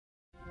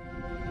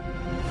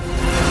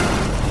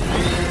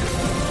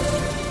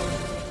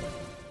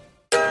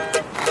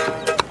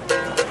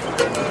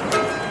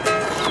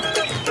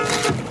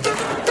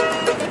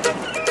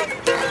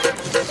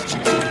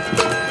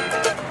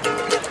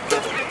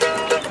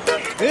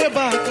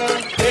Ebarca,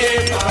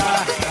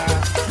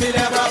 me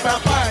leva pra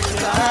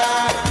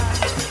paquerar.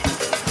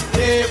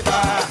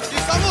 Ebarca,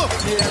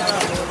 me leva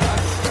pra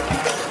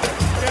paquerar.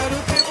 Quero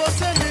que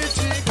você me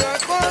diga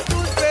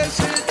quantos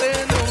peixes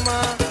tem no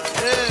mar.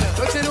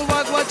 Eu tiro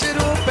água,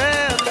 tiro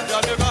pedra,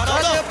 pra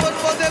depois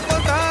poder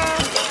contar.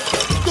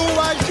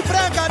 Duas de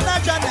branca na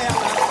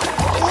janela,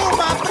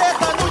 uma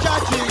preta no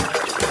jardim.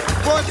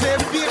 Você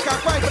fica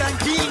com as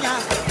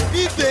branquinhas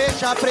e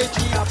deixa a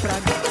pretinha pra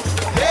mim.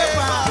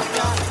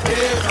 Ebarca,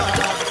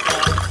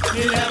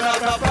 me leva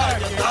pra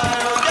paquerar.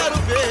 Eu quero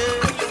ver.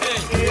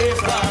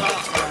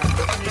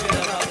 Ebarca, me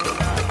leva pra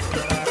paquerar.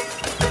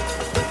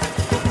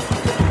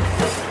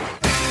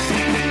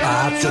 I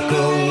took a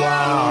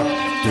walk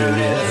through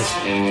this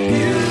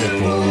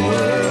beautiful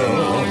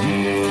world.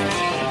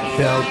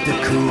 Felt the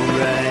cool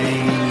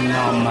rain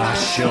on my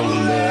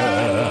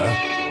shoulder.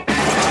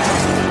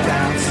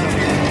 Found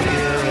something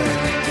good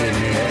in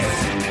this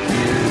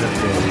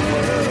beautiful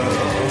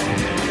world.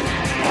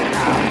 I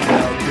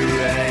felt the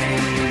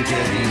rain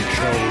getting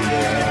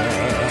colder.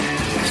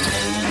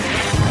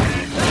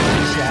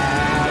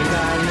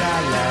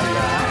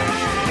 Sha-la-la-la-la,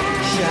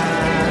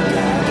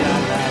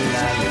 sha-la-la-la-la,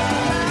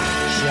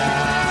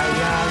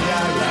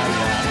 sha-la-la-la-la,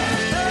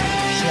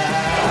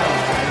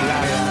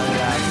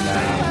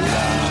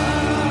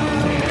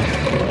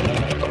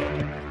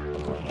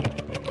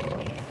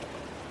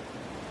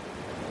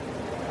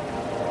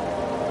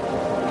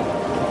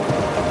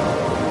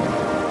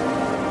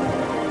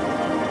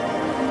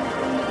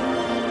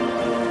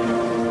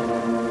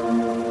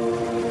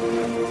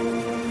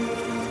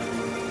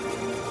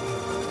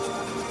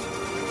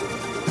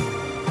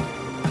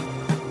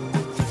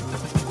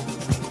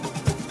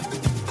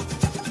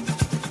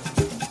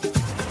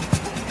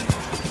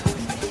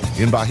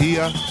 In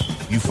Bahia,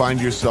 you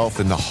find yourself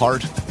in the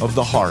heart of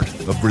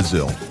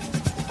Brazil,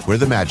 where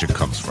the magic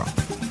comes from.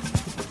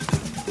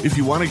 If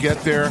you want to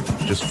get there,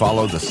 just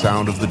follow the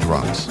sound of the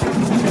drums.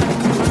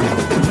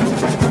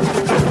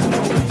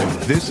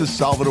 This is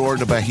Salvador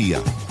da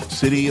Bahia,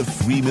 city of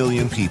 3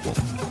 million people,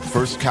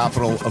 first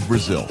capital of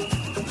Brazil,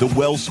 the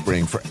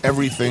wellspring for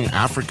everything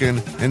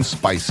African and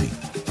spicy,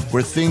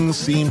 where things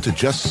seem to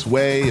just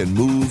sway and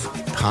move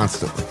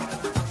constantly.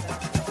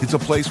 It's a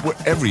place where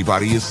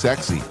everybody is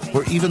sexy,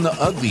 where even the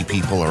ugly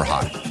people are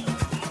hot.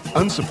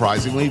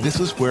 Unsurprisingly, this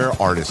is where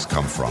artists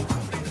come from.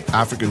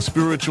 African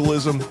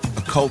spiritualism,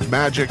 occult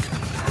magic,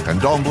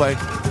 candomblé,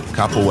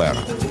 capoeira.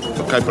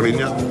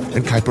 Caipirinha?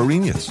 And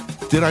caipirinhas.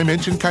 Did I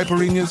mention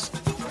caipirinhas?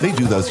 They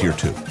do those here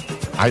too.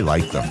 I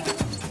like them.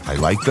 I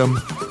like them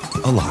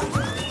a lot.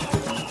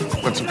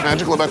 What's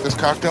magical about this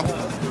cocktail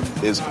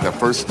is the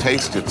first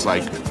taste, it's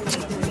like,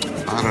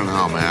 I don't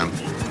know, man.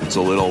 It's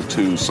a little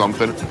too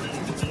something.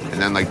 And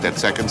then like that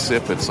second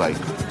sip, it's like,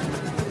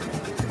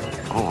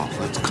 oh,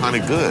 that's kind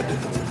of good.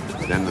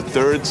 Then the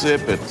third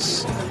sip,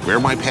 it's, where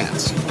are my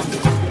pants?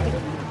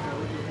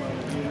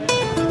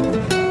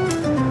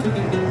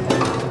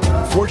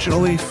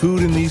 Fortunately,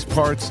 food in these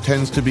parts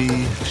tends to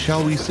be,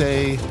 shall we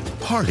say,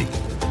 hearty.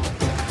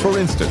 For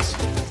instance,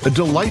 a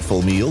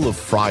delightful meal of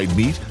fried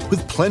meat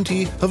with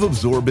plenty of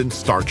absorbent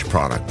starch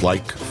product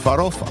like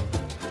farofa,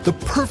 the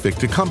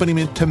perfect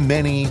accompaniment to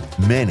many,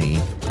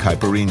 many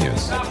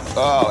caipirinhas.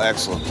 Oh,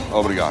 excellent.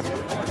 Obrigado.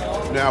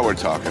 Now we're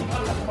talking.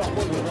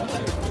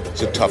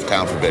 It's a tough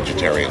town for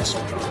vegetarians.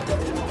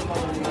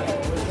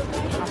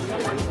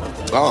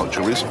 Oh,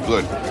 chorizo,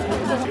 good.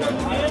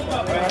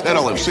 And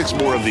I'll have 6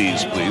 more of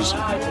these, please.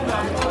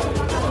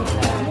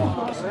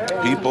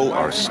 People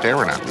are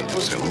staring at me and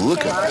say,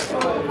 look at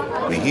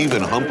that. The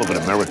heathen hump of an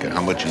American,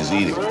 how much he's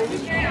eating.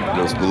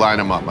 Just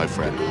line him up, my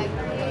friend.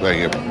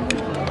 Thank you.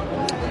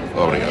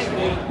 Obrigado.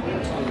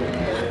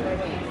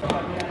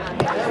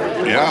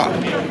 Yeah.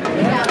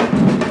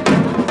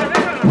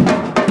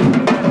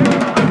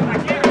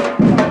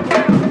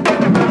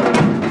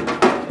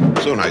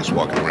 So nice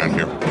walking around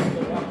here.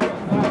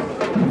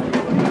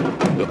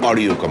 The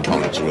audio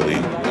component's really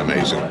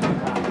amazing.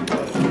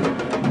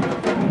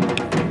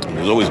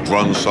 There's always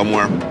drums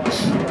somewhere.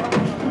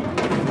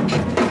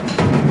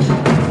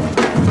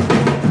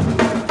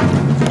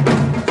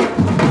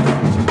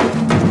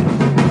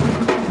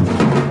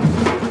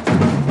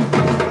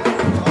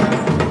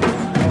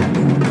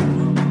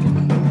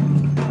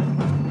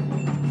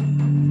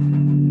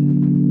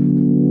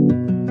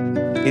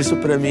 Isso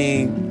para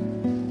mim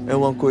é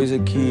uma coisa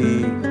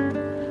que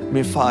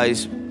me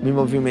faz me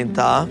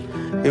movimentar.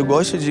 Eu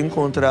gosto de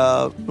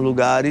encontrar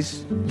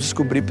lugares,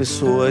 descobrir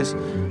pessoas,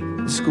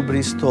 descobrir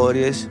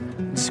histórias,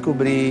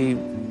 descobrir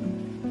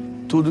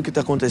tudo que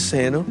está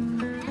acontecendo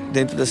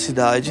dentro da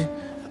cidade.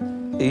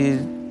 E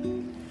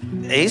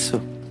é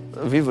isso.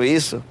 Eu vivo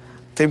isso o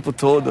tempo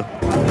todo.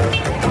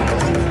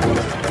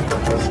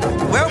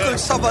 Welcome to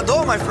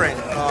Salvador, my friend.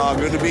 Oh,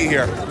 good to be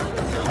here.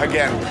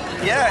 Again.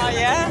 Yeah.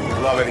 Yeah?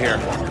 Love it here.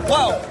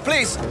 Well,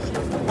 please,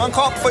 one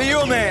cup for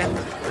you, man.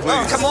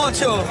 Oh, come on,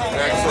 Joe.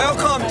 Excellent.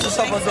 Welcome to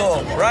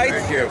Salvador, right?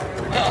 Thank you.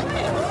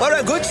 What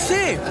a good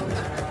see.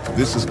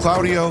 This is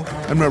Claudio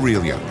and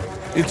Marilia.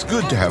 It's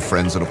good to have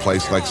friends in a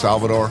place like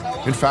Salvador.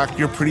 In fact,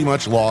 you're pretty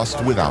much lost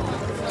without them.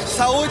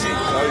 Saúde.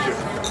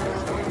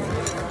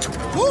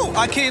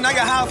 Aqui na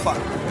garrafa.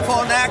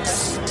 For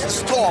next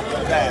stop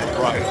there.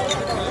 Right.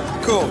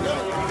 Cool.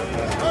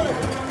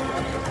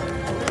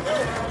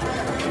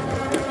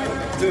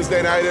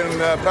 Tuesday night in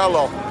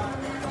Palo.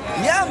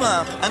 Yeah,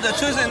 man. And the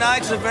Tuesday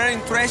night is very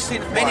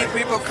interesting. Many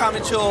people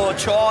coming to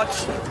church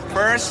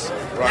first.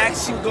 Right.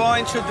 Next,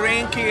 going to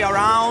drink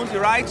around,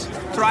 right?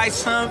 Try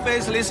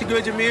something, listen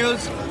good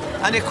music.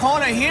 And the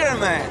corner here,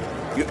 man.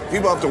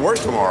 People have to work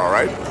tomorrow,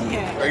 right?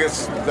 Yeah. I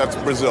guess that's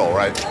Brazil,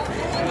 right?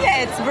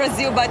 Yeah, it's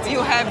Brazil, but you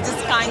have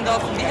this kind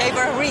of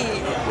behavior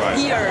Right.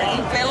 here in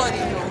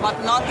Pelourinho,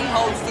 but not in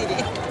whole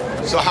city.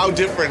 So how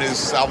different is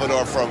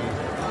Salvador from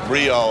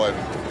Rio and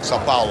Sao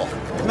Paulo?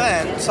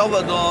 Man,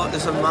 Salvador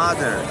is a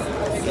mother,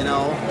 you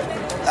know.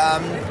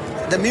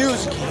 The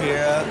music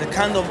here, the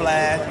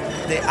candomblé,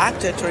 the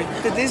architecture,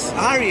 this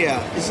area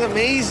is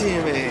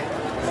amazing, man.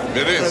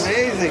 It It's is.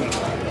 amazing.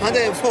 And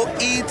then for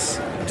eat,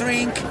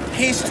 drink,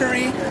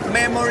 history,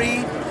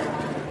 memory,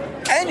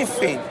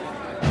 anything.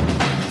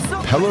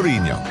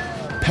 Pelourinho,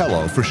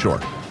 Pelo for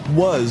short,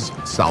 was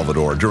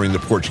Salvador during the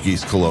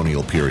Portuguese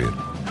colonial period.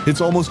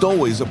 It's almost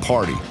always a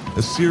party,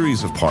 a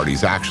series of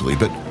parties actually,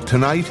 but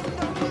tonight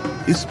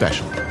is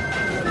special.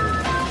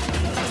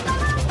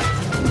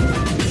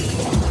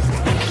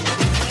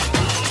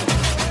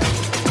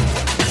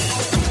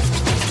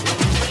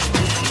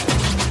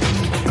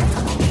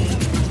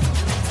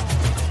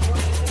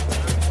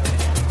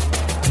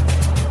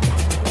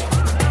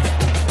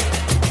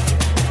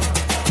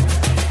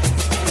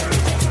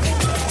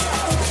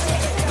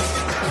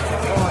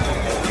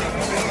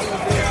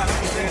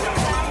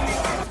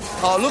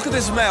 Oh, look at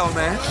the smell,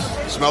 man.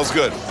 Smells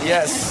good.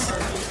 Yes.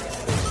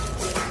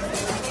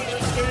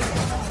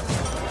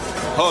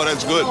 Oh,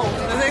 that's good.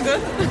 Is it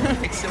good?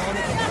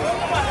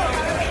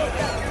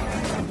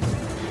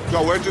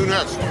 So where to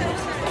next?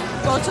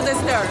 Go to the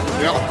stairs.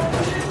 Yeah.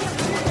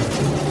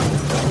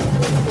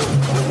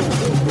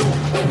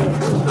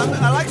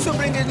 I like to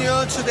bring in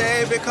you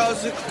today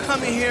because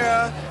coming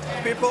here,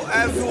 people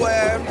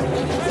everywhere.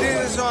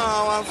 This is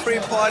our free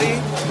party.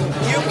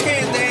 You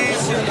can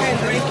dance, you can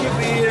drink your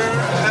beer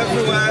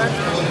everywhere.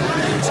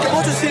 I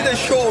want to see the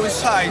show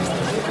inside.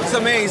 It's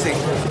amazing.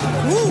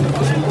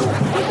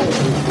 Woo!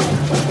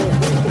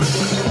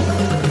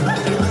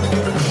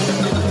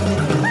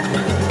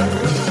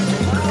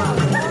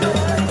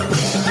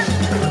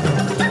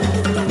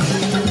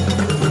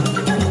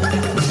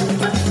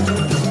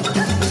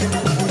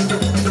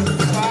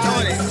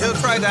 Tony, you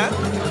try that?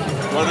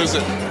 What is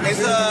it? It's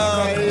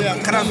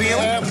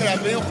cravinho,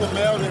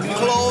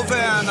 clove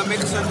and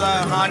mixed with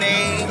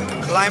honey,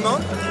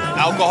 lemon.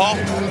 Alcohol?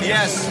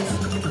 Yes.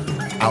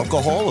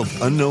 Alcohol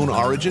of unknown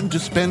origin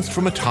dispensed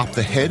from atop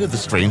the head of the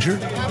stranger?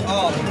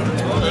 Oh,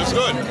 That's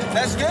good.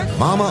 that's good.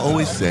 Mama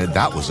always said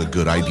that was a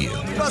good idea.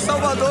 Viva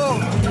Salvador.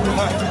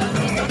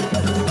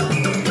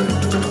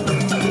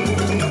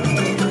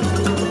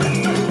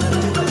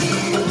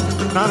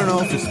 I don't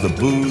know if it's the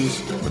booze,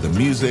 or the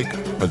music,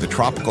 or the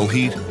tropical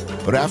heat,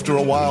 but after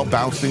a while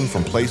bouncing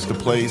from place to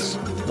place,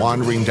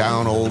 wandering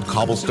down old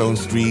cobblestone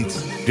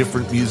streets,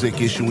 different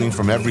music issuing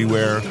from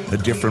everywhere, a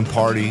different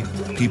party,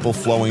 people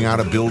flowing out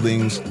of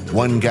buildings,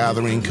 one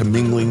gathering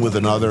commingling with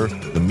another,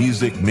 the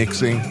music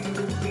mixing.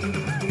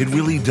 It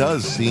really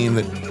does seem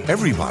that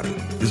everybody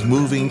is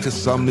moving to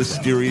some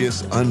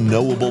mysterious,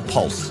 unknowable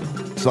pulse,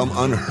 some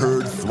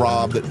unheard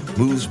throb that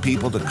moves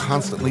people to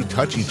constantly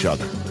touch each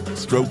other,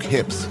 stroke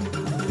hips,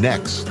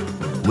 necks,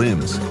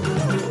 limbs.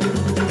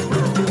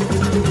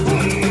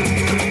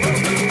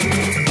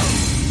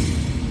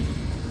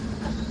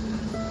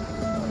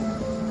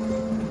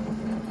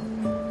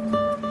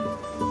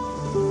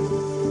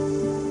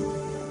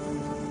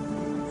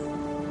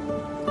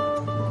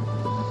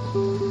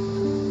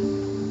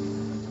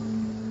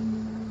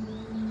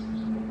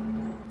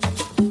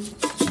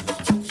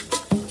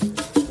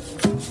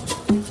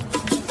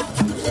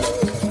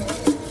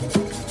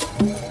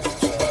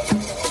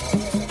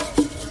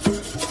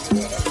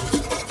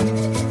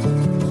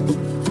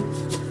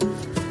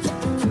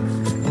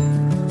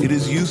 It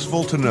is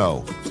useful to know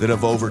that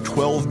of over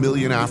 12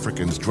 million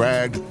Africans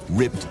dragged,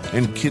 ripped,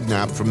 and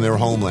kidnapped from their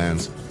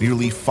homelands,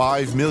 nearly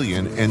 5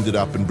 million ended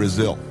up in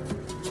Brazil.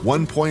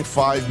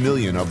 1.5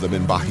 million of them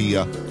in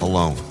Bahia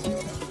alone.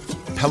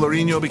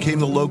 Pelourinho became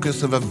the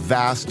locus of a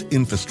vast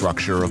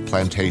infrastructure of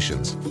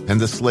plantations and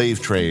the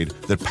slave trade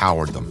that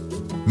powered them,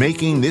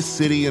 making this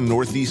city in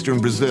northeastern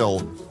Brazil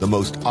the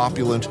most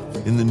opulent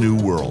in the New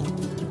World.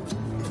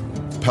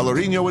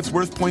 Pelourinho, it's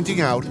worth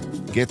pointing out,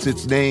 gets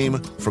its name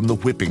from the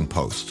whipping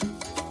post.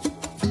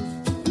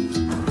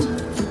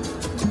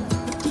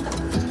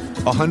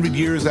 100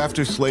 years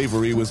after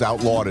slavery was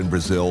outlawed in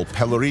Brazil,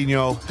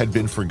 Pelourinho had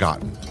been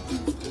forgotten.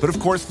 But of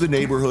course, the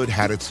neighborhood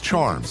had its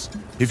charms.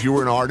 If you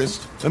were an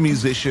artist, a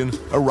musician,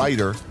 a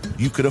writer,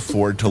 you could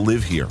afford to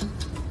live here.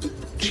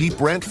 Cheap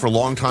rent for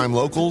longtime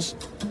locals,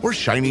 or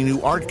shiny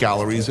new art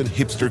galleries and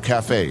hipster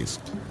cafes.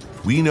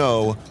 We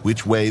know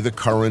which way the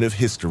current of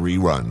history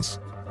runs.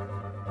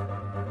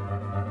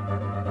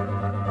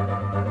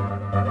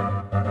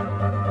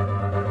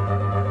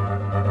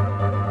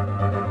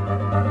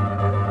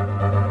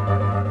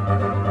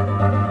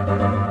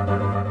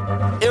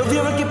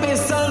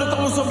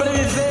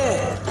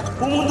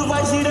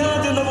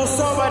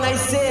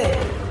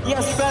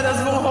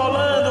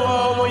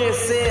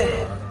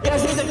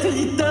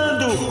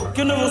 acreditando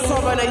que o novo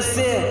sol vai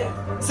nascer.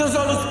 Seus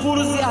olhos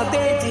puros e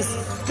ardentes,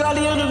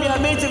 clareando minha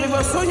mente, eu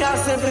vivo sonhar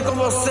sempre com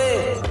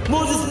você.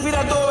 Musa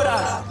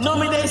inspiradora, não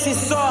me deixe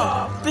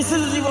só.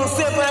 Preciso de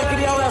você para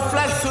criar o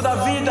reflexo da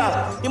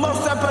vida e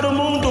mostrar para o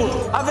mundo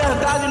a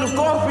verdade no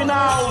corpo e na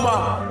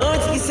alma,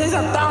 antes que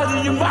seja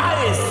tarde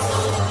demais.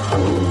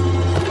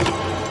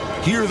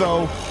 Here,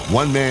 though,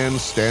 one man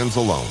stands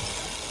alone.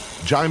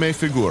 Jaime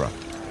Figura,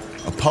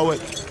 a poet,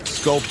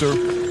 sculptor,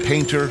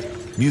 painter,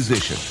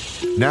 musician.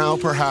 Now,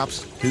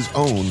 perhaps, his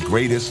own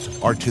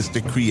greatest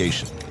artistic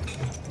creation.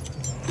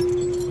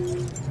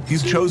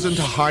 He's chosen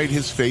to hide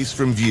his face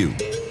from view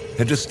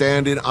and to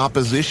stand in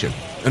opposition,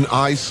 an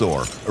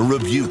eyesore, a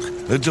rebuke,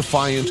 a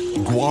defiant,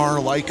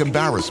 guar-like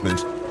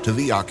embarrassment to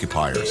the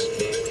occupiers.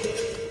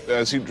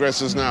 As he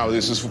dresses now,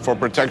 this is for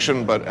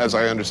protection, but as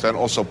I understand,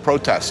 also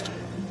protest.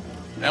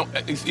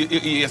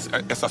 E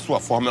essa sua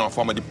forma é uma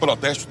forma de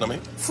protesto também?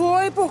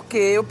 Foi porque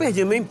eu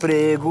perdi meu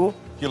emprego.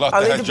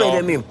 Além de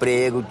perder meu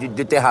emprego,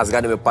 de ter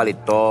rasgado meu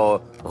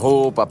paletó,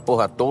 roupa,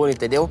 porra toda,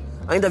 entendeu?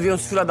 Ainda vi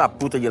uns filha da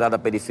puta de lá da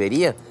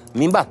periferia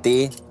me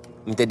bater,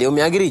 entendeu?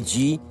 Me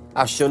agredir,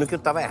 achando que eu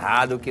tava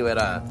errado, que eu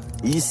era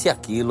isso e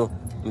aquilo,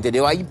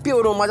 entendeu? Aí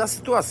piorou mais a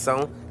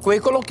situação. Aí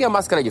coloquei a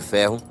máscara de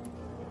ferro,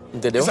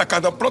 entendeu? It's a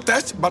kind of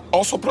protest, but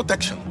also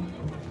protection.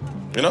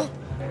 You know?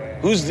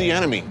 Who's the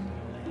enemy?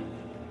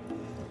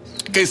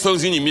 Quem são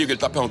os inimigos? Ele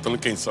tá perguntando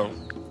quem são.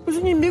 Os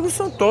inimigos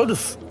são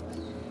todos.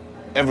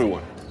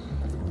 Everyone.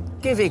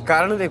 Quem vê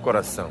cara não vê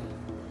coração.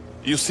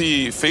 You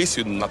see face,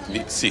 you not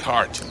see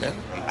heart, né?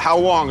 How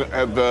long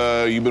have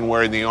you been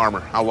wearing the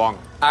armor? How long?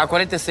 Há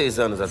 46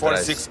 anos atrás.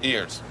 46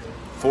 years.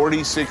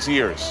 46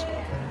 years.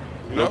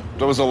 No,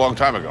 that was a long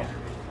time ago.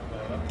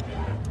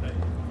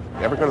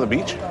 You ever go to the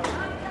beach?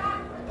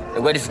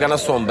 Eu gosto de ficar na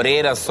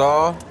sombreira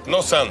só.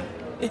 No sun.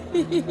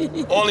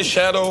 Only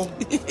shadow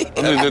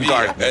Only the beer,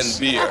 darkness. and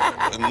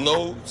beer.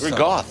 No You're sun.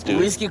 goth, dude.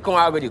 Whisky com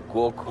água de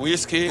coco.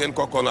 Whiskey and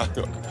coconut.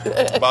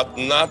 But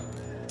not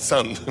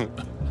sun.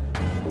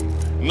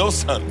 No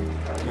sun.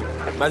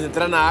 Mas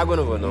entrar na água eu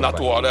não vou, não. Not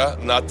pai. water,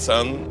 not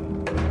sun.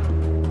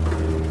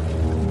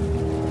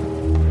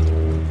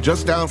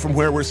 Just down from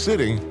where we're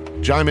sitting,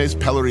 Jaime's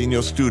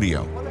Pelourinho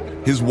studio.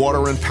 His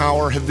water and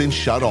power have been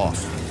shut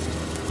off,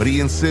 but he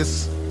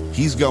insists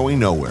he's going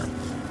nowhere.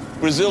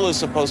 Brazil is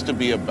supposed to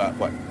be about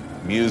what?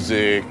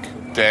 Music,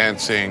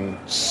 dancing,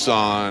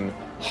 sun,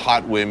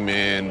 hot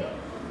women.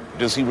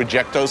 Does he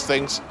reject those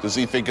things? Does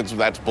he think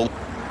that's bull?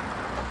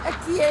 É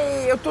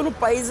que eu tô no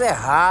país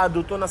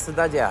errado, tô na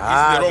cidade It's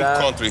errada. the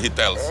wrong country, he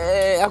tells.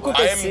 É,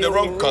 aconteceu. I am in the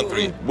wrong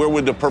country. Where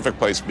would the perfect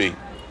place be?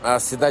 A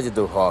cidade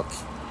do rock.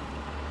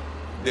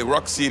 The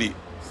Rock City.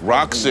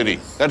 Rock City.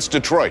 That's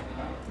Detroit.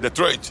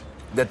 Detroit.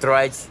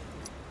 Detroit.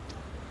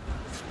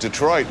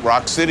 Detroit,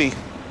 Rock City.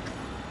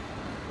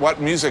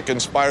 What music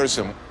inspires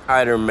him?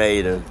 Iron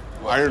Maiden.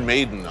 Iron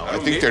Maiden, though. I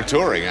think they're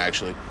touring,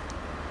 actually.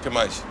 Que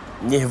mais?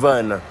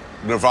 Nirvana.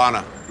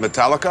 Nirvana.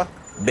 Metallica?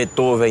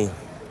 Beethoven.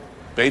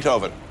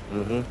 Beethoven.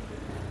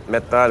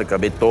 Metallica,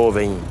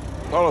 Beethoven.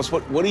 Carlos,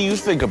 what do you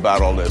think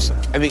about all this?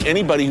 I think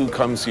anybody who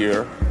comes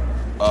here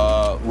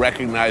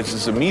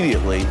recognizes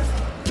immediately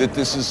that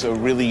this is a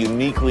really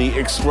uniquely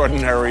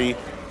extraordinary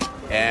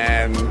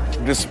and,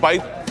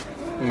 despite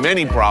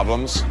many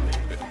problems,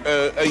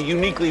 a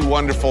uniquely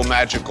wonderful,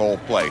 magical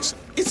place.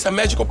 It's a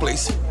magical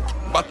place,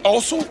 but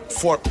also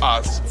for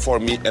us, for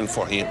me and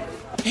for him.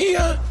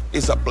 Here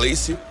is a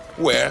place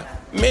where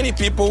many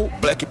people,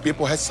 black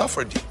people, have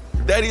suffered.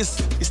 There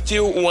is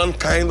still one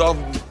kind of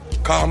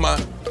karma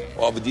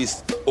of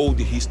this old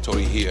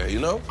history here, you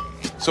know?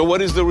 So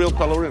what is the real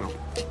Pelourinho?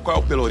 Qual é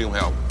o Pelourinho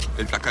real?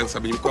 Ele tá querendo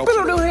saber qual O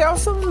Pelourinho real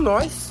somos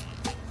nós.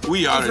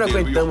 We are Que the real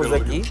frequentamos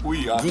aqui, Pelourinho.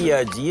 We are. dia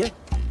a dia,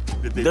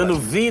 dando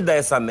vida a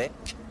essa merda.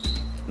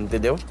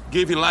 Entendeu?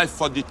 Give life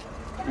for the...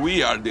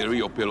 We are the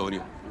real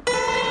Pelourinho.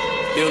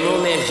 Meu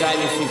nome é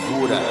Jaime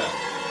Figura.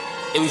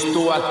 Eu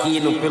estou aqui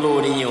no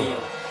Pelourinho,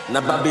 na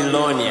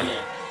Babilônia,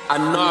 a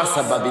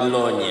nossa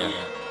Babilônia,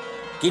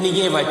 que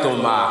ninguém vai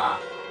tomar,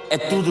 é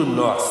tudo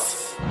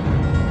nosso.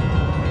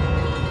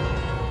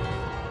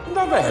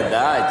 Na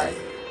verdade,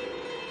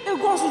 eu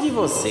gosto de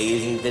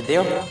vocês,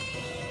 entendeu?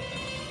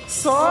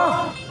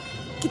 Só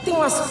que tem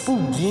umas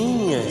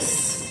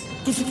pulguinhas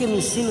que ficam me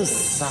enchendo o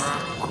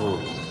saco,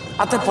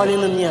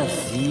 atrapalhando minha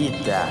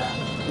vida,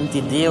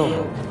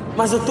 entendeu?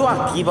 Mas eu tô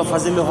aqui pra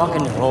fazer meu rock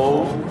and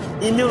roll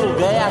e meu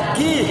lugar é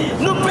aqui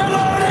no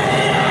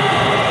Pelourinho!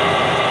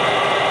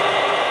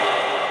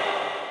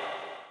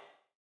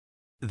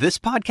 This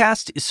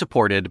podcast is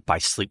supported by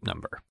Sleep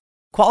Number.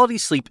 Quality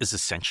sleep is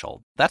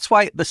essential. That's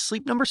why the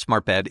Sleep Number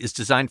Smart Bed is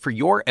designed for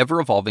your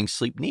ever-evolving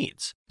sleep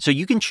needs, so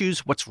you can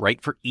choose what's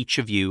right for each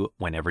of you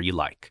whenever you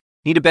like.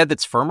 Need a bed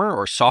that's firmer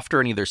or softer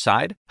on either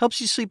side? Helps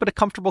you sleep at a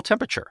comfortable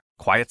temperature.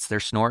 Quiets their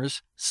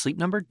snores? Sleep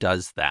Number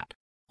does that.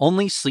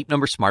 Only Sleep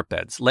Number Smart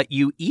Beds let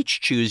you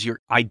each choose your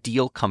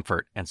ideal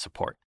comfort and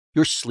support,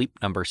 your Sleep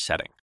Number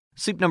setting.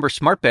 Sleep Number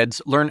Smart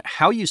Beds learn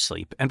how you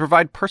sleep and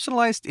provide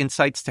personalized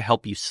insights to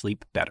help you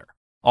sleep better.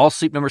 All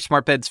Sleep Number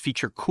smart beds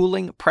feature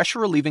cooling,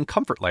 pressure-relieving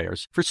comfort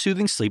layers for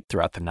soothing sleep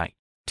throughout the night.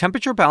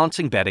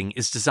 Temperature-balancing bedding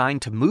is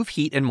designed to move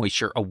heat and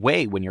moisture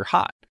away when you're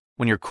hot.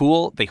 When you're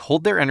cool, they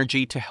hold their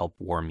energy to help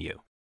warm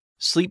you.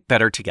 Sleep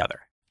better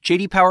together.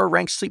 J.D. Power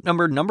ranks Sleep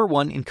Number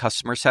 #1 in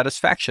customer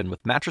satisfaction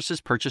with mattresses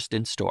purchased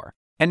in-store.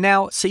 And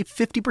now, save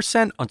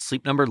 50% on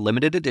Sleep Number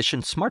limited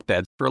edition smart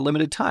beds for a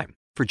limited time.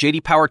 For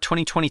J.D. Power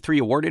 2023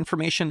 award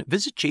information,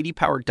 visit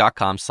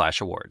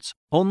jdpower.com/awards.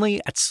 Only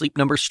at Sleep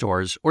Number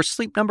stores or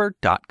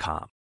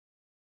sleepnumber.com.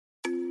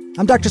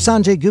 I'm Dr.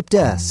 Sanjay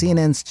Gupta,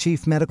 CNN's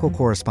chief medical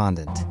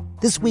correspondent.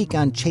 This week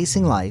on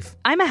Chasing Life,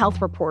 I'm a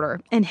health reporter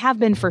and have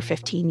been for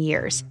 15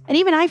 years. And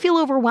even I feel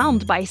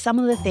overwhelmed by some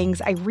of the things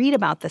I read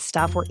about the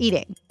stuff we're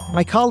eating.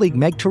 My colleague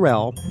Meg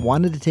Terrell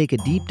wanted to take a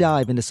deep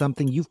dive into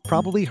something you've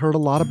probably heard a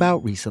lot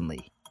about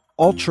recently: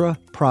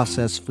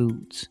 ultra-processed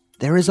foods.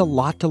 There is a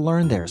lot to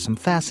learn there, some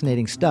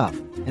fascinating stuff,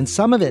 and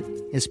some of it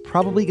is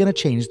probably going to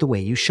change the way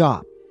you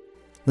shop.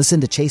 Listen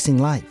to Chasing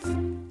Life,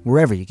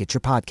 wherever you get your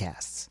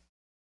podcasts.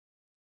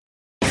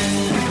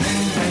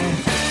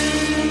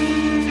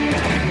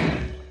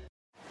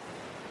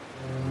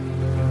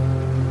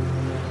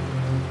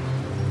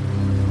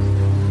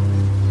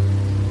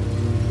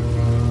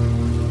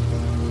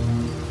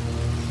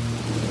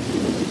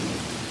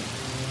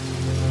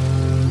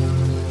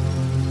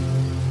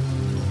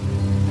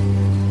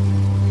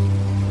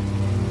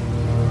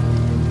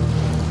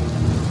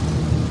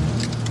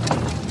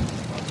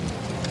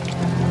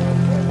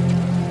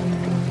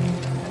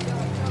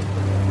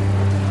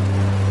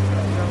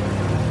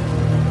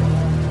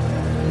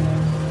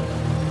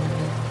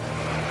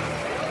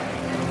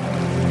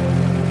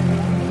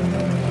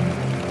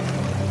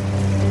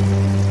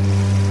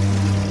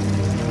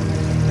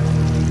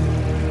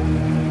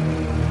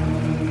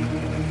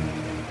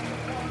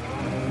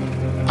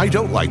 I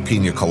don't like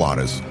pina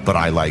coladas, but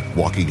I like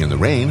walking in the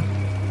rain.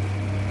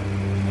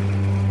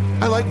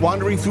 I like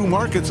wandering through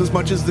markets as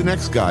much as the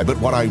next guy, but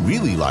what I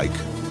really like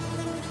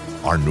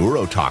are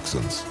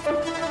neurotoxins.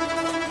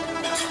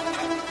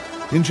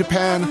 In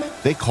Japan,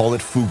 they call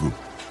it fugu.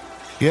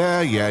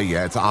 Yeah,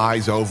 its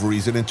eyes,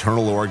 ovaries, and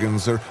internal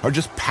organs are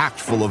just packed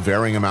full of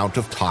varying amount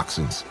of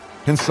toxins.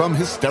 And some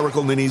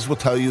hysterical ninnies will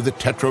tell you the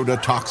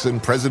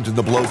tetrodotoxin present in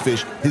the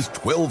blowfish is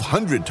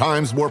 1,200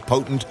 times more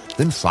potent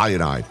than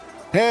cyanide.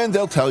 And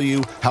they'll tell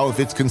you how if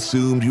it's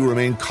consumed, you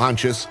remain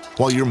conscious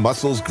while your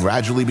muscles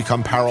gradually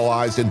become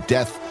paralyzed and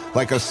death,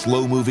 like a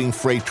slow-moving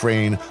freight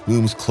train,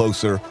 looms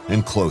closer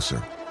and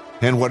closer.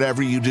 And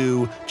whatever you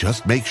do,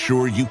 just make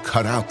sure you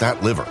cut out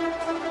that liver.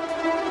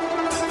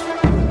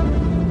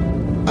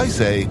 I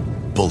say,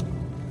 bull.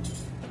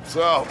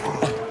 So,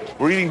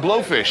 we're eating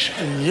blowfish.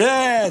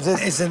 Yeah,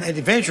 it's an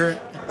adventure.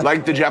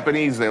 Like the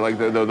Japanese, they like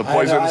the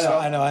poison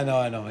stuff? I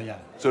know, yeah.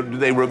 So do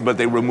they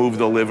remove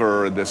the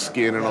liver, the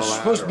skin, and all that? It's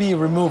supposed to be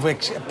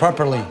removed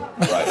properly.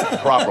 Right,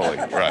 properly,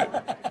 right.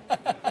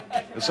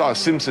 I saw a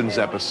Simpsons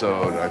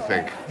episode, I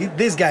think.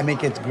 This guy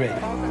make it great.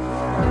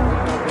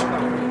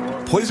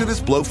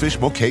 Poisonous blowfish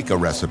moqueca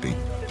recipe.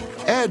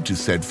 Add to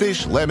said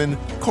fish lemon,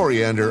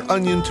 coriander,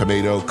 onion,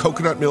 tomato,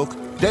 coconut milk,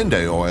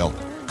 dende oil,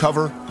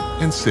 cover,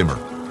 and simmer.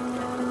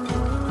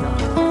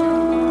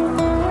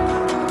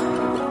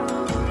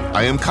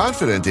 I am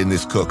confident in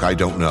this cook I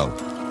don't know.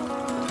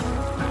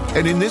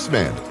 And in this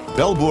man,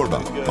 Bel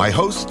Bourba, my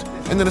host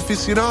and an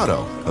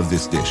aficionado of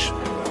this dish.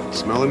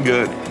 Smelling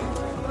good.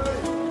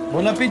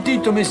 Bon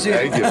appetito, monsieur.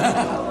 Thank you.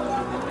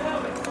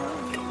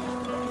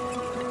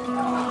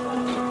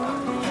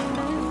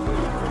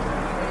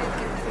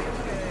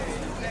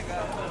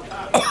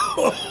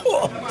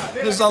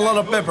 There's a lot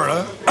of pepper,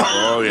 huh?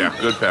 Oh, yeah,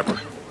 good pepper.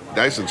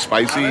 Nice and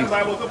spicy.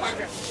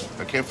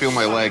 I can't feel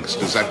my legs.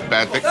 Is that a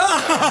bad thing?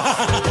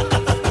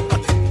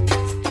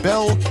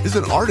 Bel is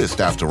an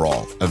artist, after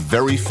all, a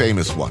very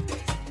famous one.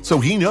 So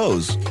he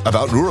knows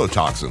about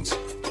neurotoxins.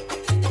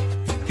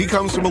 He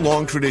comes from a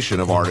long tradition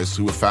of artists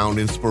who have found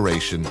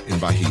inspiration in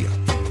Bahia.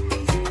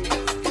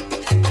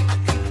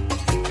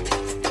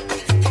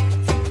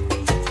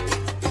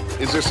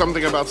 Is there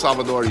something about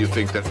Salvador you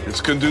think that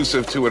is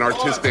conducive to an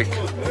artistic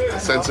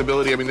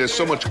sensibility? I mean, there's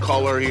so much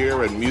color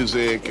here and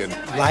music and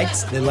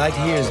lights. The light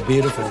here is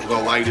beautiful. The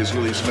light is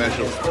really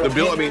special.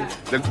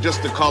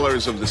 Just the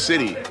colors of the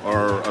city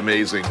are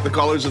amazing. The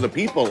colors of the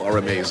people are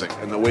amazing,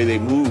 and the way they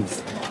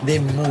move. They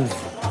move.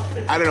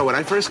 I don't know. When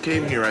I first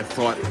came here, I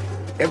thought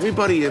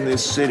everybody in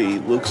this city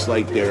looks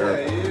like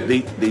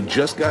they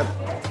just got,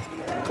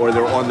 or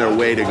they're on their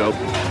way to go.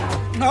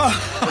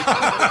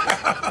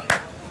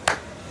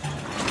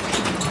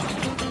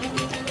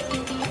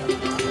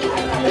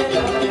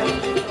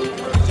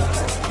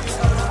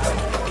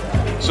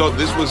 So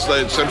this was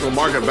the Central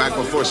Market back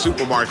before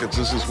supermarkets.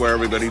 This is where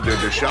everybody did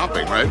their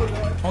shopping, right?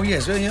 Oh,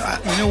 yes. You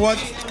know what?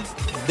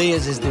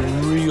 This is the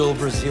real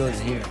Brazilians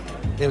here.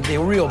 The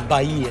real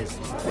Bahias.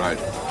 Right.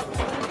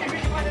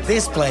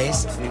 This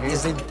place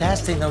is the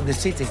intestine of the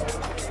city.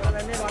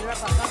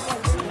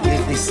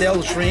 They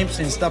sell shrimps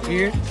and stuff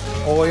here,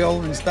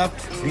 oil and stuff.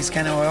 This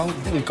kind of oil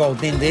we call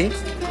dende,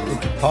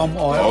 palm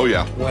oil. Oh,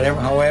 yeah.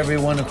 However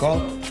you want to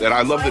call it. And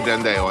I love the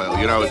dende oil.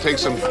 You know, it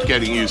takes some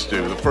getting used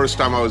to. The first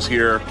time I was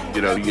here,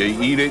 you know, you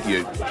eat it,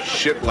 you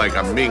shit like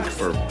a mink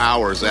for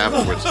hours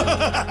afterwards.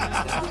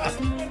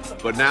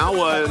 But now,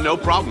 no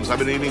problems. I've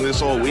been eating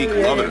this all week.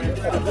 Loving it.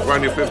 We're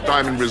on your 5th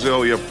time in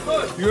Brazil.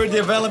 You're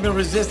developing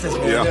resistance,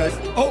 man. Yeah.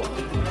 Oh.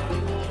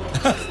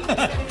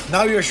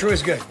 Now you're sure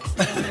it's good.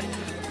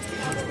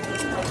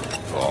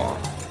 Oh.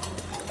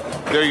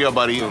 There you go,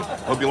 buddy.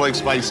 Hope you like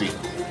spicy.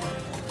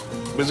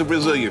 He's a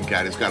Brazilian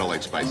cat. He's got to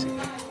like spicy.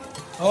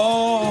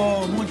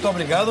 Oh, muito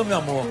obrigado, meu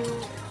amor.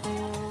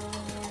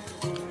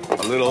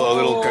 A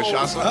little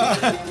cachaça?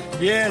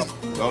 Yes.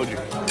 Told you.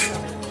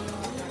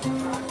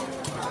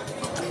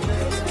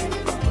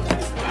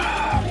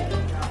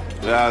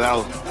 Yeah,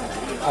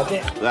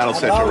 that'll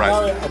set you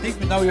right. I think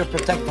now you're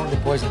protected from the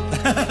poison.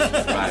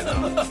 Right.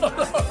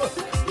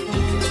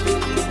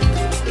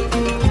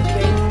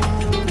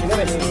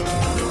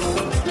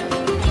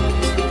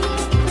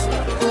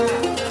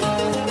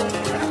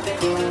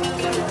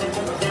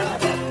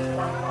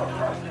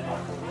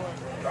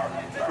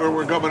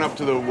 We're coming up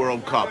to the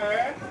World Cup,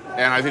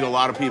 and I think a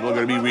lot of people are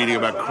going to be reading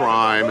about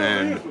crime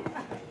and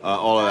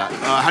all of that.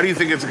 How do you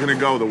think it's going to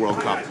go, the World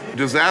Cup?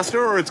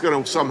 Disaster, or it's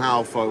going to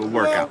somehow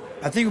work out?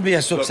 I think it'll be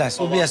a success.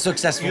 It'll be a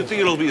successful. You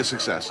think it'll be a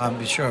success?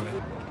 I'm sure of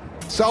it.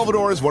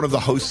 Salvador is one of the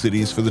host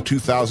cities for the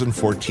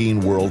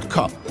 2014 World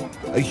Cup.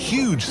 A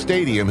huge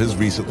stadium has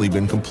recently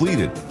been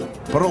completed,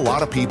 but a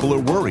lot of people are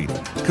worried,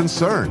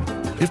 concerned,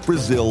 if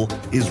Brazil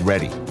is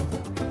ready.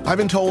 I've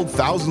been told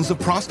thousands of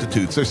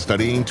prostitutes are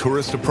studying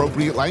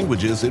tourist-appropriate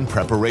languages in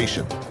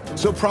preparation.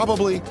 So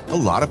probably a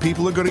lot of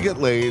people are going to get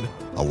laid,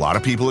 a lot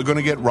of people are going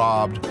to get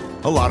robbed,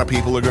 a lot of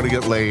people are going to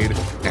get laid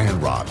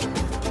and robbed.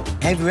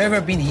 Have you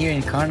ever been here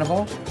in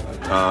Carnival?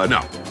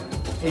 No.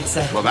 It's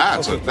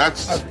that's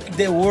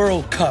the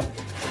World Cup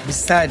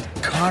beside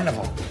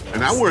Carnival.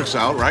 And that works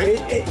out, right?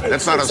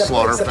 That's not a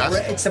slaughter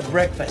fest. It's a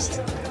breakfast.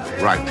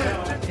 Right.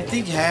 I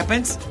think it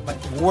happens, but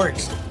it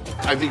works.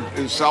 I think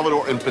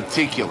Salvador in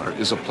particular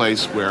is a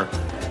place where,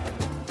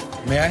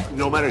 may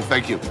I?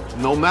 Thank you.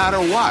 No matter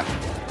what,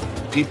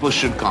 people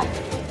should come.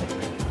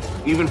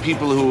 Even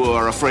people who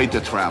are afraid to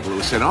travel,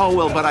 who say, "Oh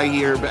well, but I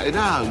hear."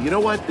 No, you know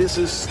what?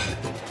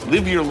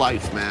 Live your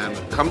life, man.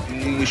 Come.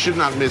 You should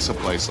not miss a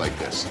place like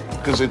this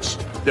because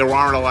there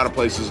aren't a lot of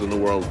places in the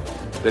world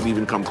that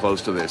even come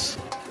close to this.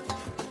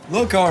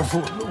 Look, our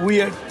food.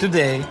 We are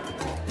today.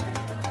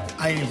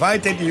 I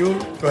invited you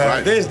to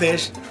have this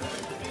dish.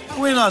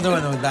 We're not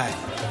doing to die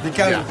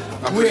because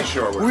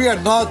we are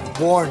not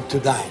born to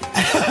die.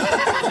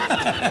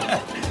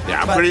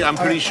 Yeah, I'm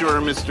pretty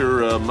sure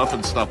Mr.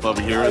 Muffin Stuff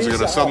over here is going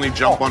to suddenly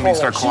jump on me and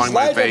start clawing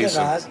my face.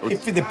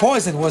 If the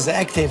poison was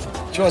active,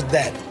 she was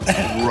dead.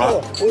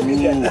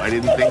 Ooh, I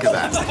didn't think of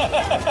that.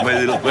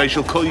 I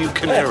shall call you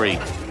Canary.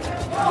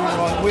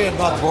 We are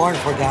not born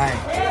for dying.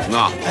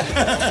 No.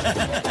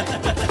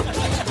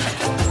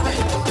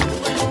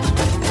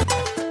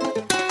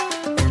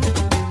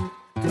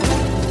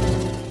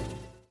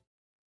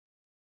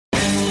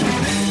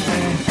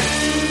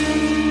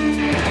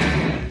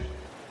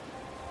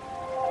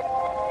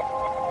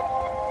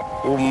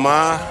 O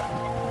mar,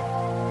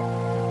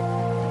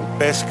 o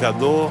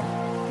pescador,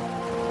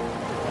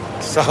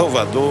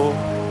 Salvador,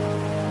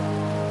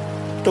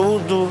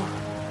 tudo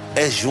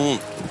é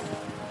junto.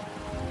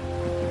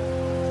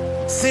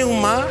 Sem o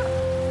mar,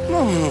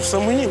 não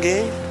somos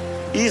ninguém.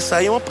 Isso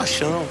aí é uma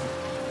paixão.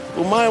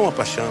 O mar é uma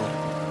paixão.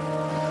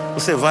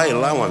 Você vai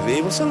lá uma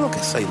vez, você não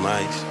quer sair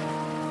mais.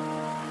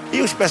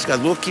 E os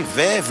pescadores que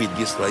vivem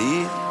disso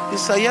aí,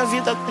 isso aí é a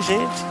vida da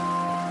gente.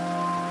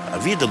 A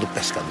vida do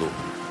pescador.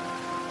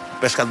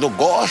 O pescador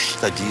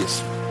gosta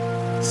disso.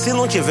 Se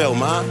não tiver o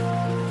mar,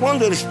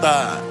 quando ele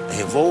está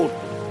revolto,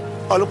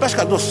 olha, o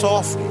pescador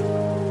sofre,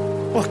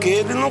 porque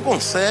ele não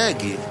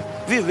consegue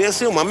viver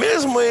sem o mar,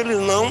 mesmo ele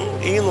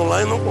não indo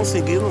lá e não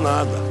conseguindo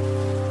nada.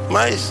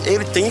 Mas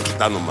ele tem que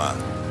estar no mar,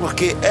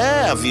 porque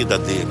é a vida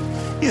dele.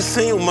 E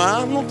sem o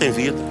mar não tem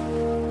vida.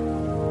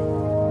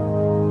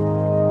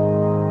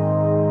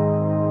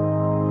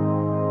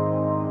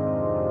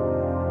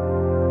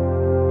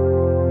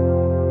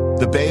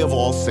 The Bay of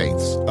All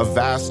Saints, a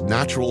vast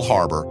natural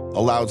harbor,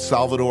 allowed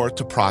Salvador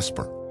to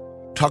prosper.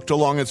 Tucked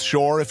along its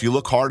shore, if you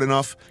look hard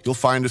enough, you'll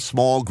find a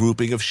small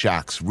grouping of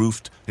shacks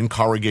roofed in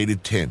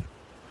corrugated tin.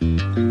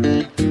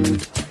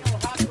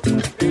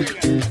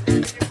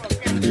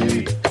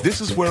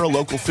 This is where a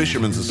local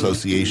fishermen's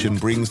association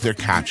brings their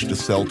catch to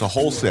sell to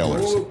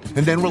wholesalers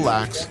and then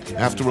relax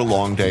after a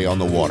long day on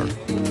the water.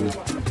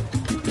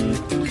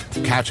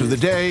 Catch of the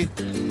day,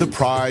 the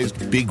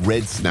prized big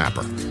red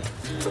snapper.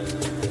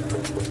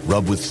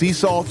 Rub with sea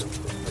salt,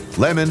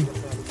 lemon,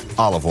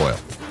 olive oil.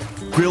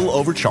 Grill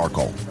over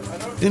charcoal.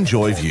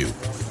 Enjoy view.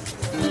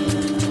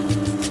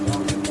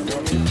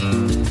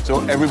 So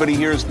everybody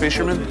here is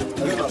fishermen?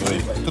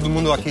 Todo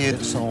mundo aqui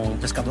são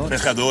pescadores.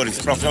 Pescadores,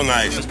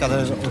 profissionais.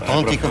 Pescadores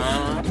autênticos.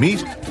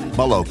 Meet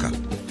Maloka,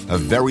 a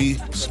very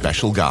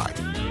special guy.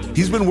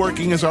 He's been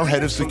working as our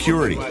head of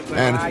security,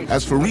 and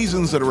as for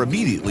reasons that are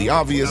immediately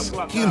obvious,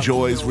 he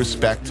enjoys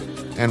respect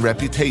and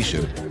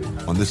reputation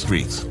on the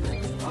streets.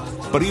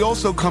 But he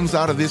also comes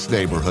out of this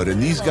neighborhood,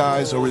 and these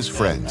guys are his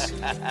friends.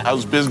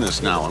 How's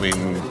business now? I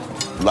mean,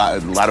 a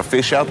lot of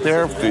fish out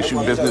there?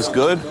 Fishing business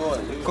good?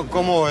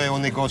 Como é o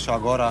negócio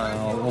agora?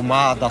 O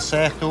mar dá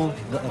certo,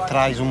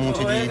 traz monte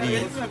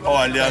de...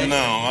 Olha,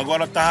 não,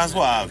 agora tá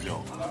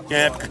razoável. Tem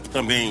época que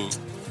também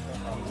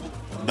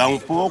dá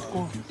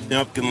pouco, tem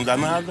época que não dá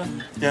nada,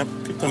 tem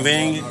época que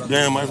também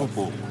ganha mais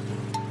pouco.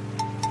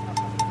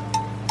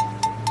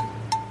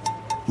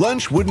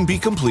 Lunch wouldn't be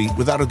complete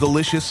without a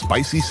delicious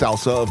spicy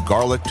salsa of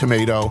garlic,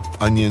 tomato,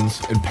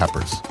 onions, and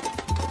peppers.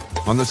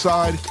 On the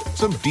side,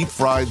 some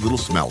deep-fried little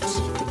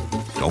smelts.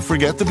 Don't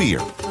forget the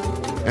beer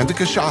and the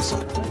cachaça.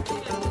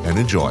 And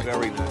enjoy.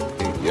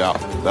 Yeah,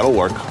 that'll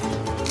work.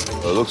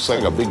 It looks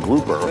like a big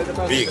grouper.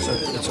 Big.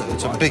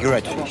 It's a big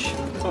redfish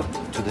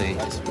today.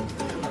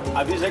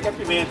 Avisa que é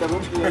pimenta,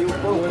 vamos que aí o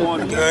povo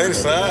come. Ele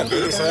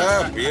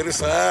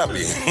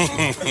sabe.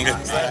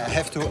 I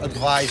have to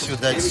advise you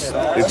that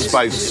it's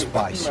spicy.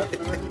 Spicy.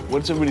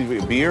 What's everybody,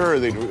 beer or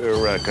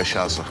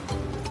cachaça?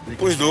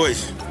 Os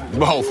dois.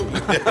 Both.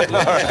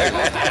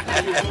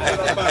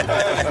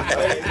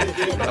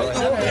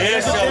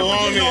 Esse é o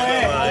homem,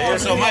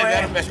 esse é o mais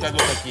velho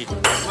pescador aqui.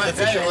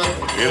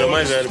 Ele é o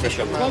mais velho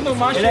pescador.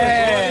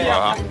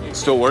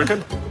 Still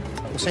working?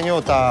 O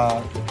senhor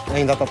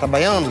ainda tá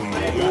trabalhando?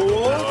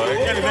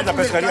 Ele vem da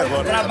pescaria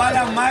agora.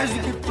 Trabalha mais do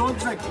que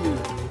todos aqui.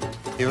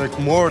 You work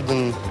more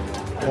than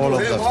all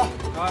of them.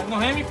 Não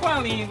reme com a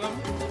língua.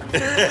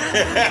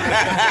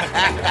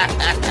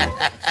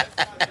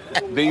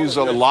 They use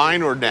a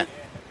line or net?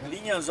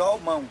 Linhazol,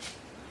 mão.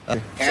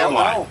 Hand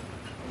line.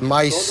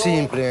 Mais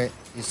simple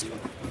is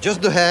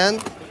just the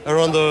hand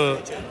around a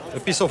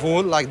piece of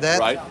wood like that.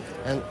 Right.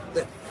 And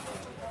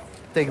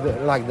take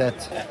like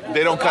that.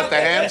 They don't cut the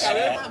hands?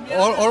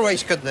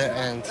 Always cut the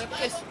hands.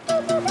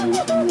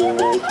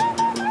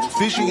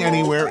 Fishing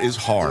anywhere is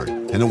hard,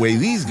 and the way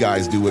these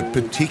guys do it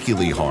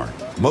particularly hard.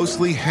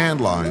 Mostly hand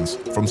lines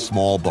from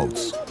small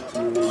boats.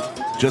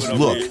 Just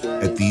look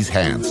at these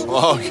hands.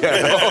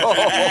 Okay.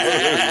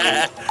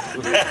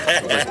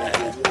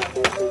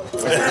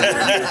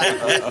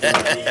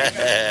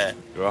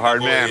 You're a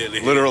hard man,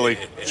 literally.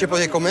 Tipo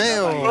de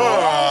comer ou...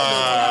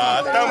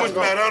 Estamos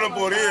esperando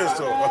por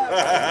isso.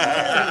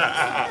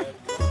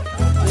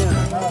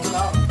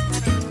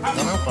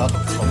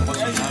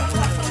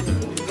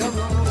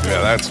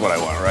 Yeah, that's what I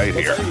want right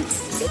here.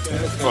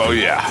 Oh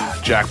yeah,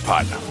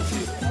 jackpot.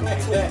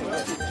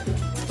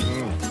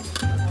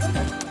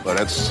 But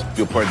that's,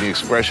 you'll pardon the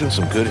expression,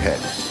 some good head.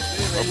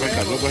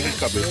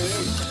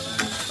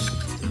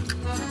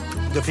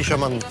 The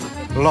fisherman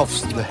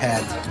loves the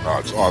head. Oh,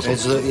 it's awesome.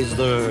 It's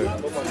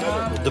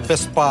the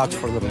best part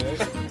for them.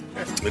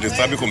 Ele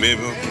sabe comer,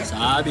 viu?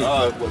 Sabe.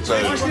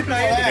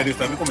 Ele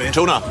sabe comer.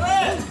 Tuna.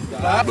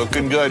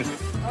 Looking good.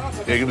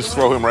 You can just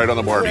throw him right on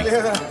the barbie.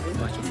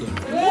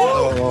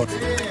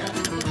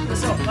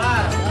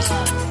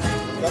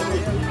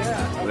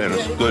 Man,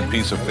 it's a good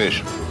piece of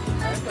fish.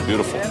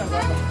 Beautiful.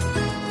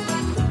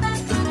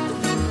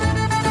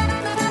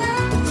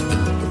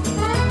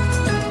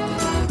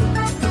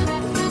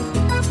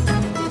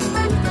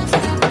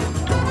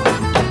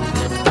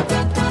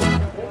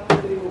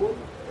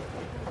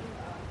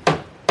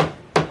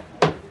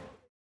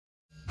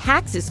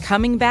 Hacks is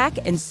coming back,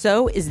 and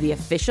so is the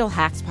official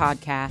Hacks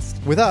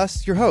podcast. With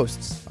us, your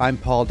hosts. I'm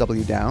Paul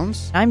W.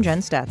 Downs. I'm Jen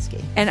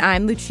Statsky. And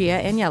I'm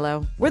Lucia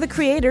Agnello. We're the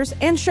creators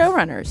and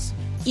showrunners.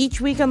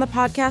 Each week on the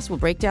podcast, we'll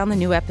break down the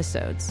new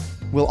episodes.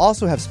 We'll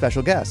also have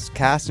special guests,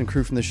 cast and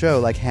crew from the show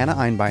like Hannah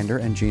Einbinder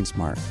and Jean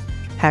Smart.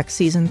 Hacks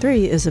Season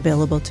 3 is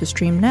available to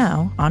stream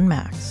now on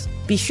Max.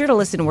 Be sure to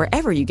listen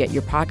wherever you get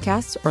your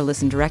podcasts or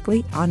listen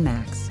directly on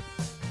Max.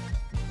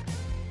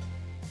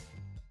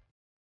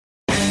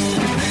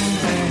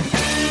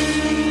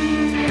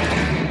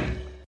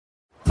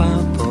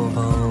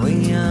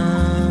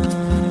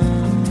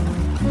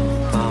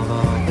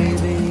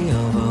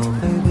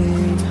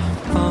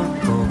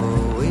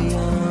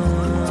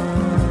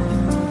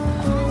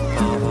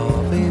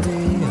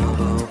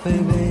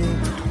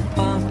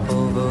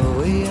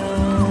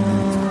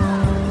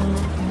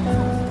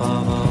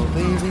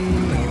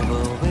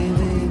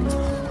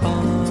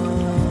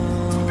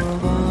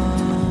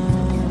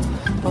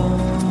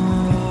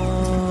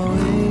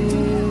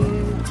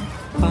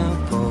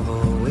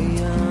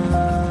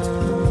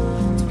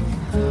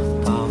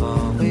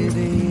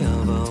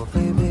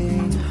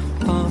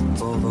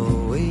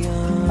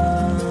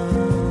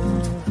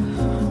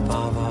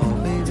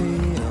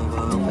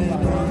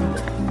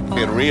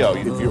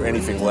 If you're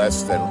anything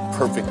less than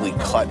perfectly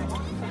cut,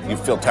 you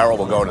feel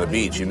terrible going to the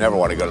beach. You never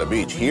want to go to the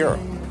beach. Here,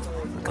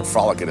 I can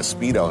frolic in a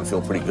Speedo and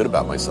feel pretty good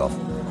about myself.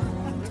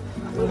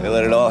 They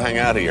let it all hang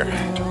out here.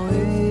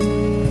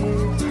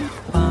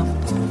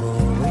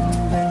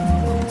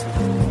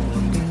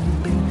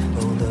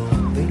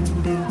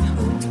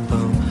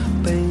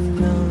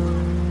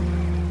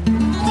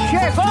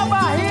 Chegou a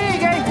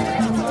barriga, hein?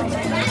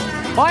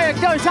 Olha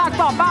que eu já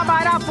topava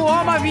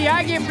Arapuama,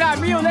 Viague pra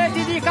mim, o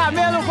leite de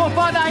camelo com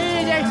pão da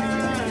ilha, hein?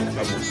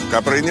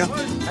 Caipirinha?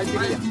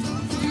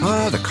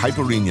 Ah, the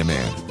Caipirinha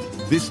man.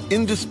 This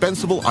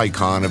indispensable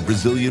icon of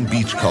Brazilian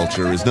beach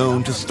culture is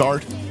known to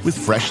start with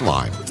fresh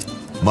lime.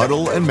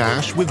 Muddle and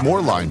mash with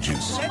more lime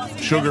juice,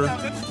 sugar,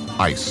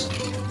 ice.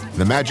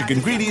 The magic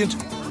ingredient,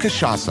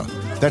 cachaça.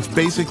 That's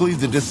basically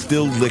the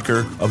distilled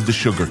liquor of the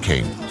sugar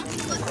cane.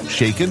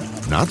 Shaken,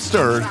 not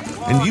stirred,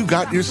 and you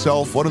got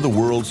yourself one of the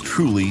world's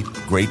truly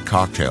great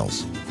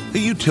cocktails. A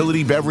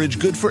utility beverage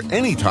good for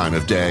any time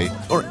of day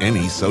or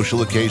any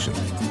social occasion.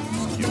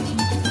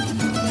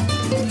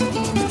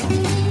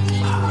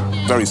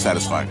 Very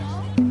satisfying.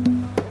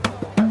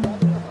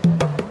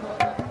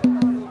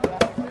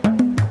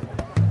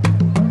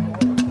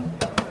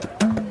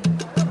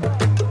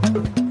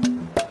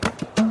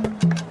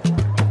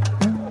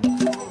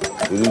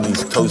 We do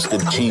these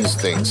toasted cheese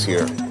things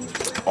here.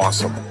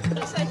 Awesome.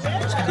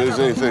 If there's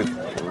anything,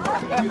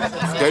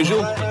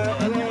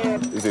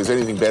 if there's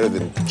anything better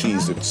than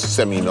cheese, it's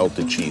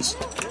semi-melted cheese.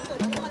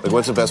 Like,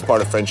 what's the best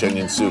part of French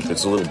onion soup?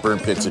 It's the little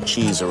burnt bits of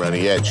cheese around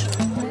the edge.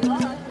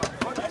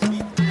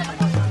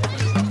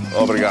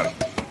 Obrigado.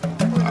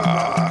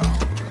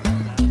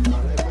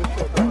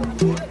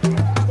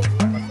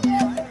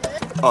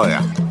 Oh,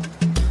 yeah.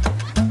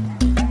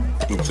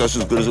 It's just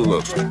as good as it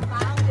looks.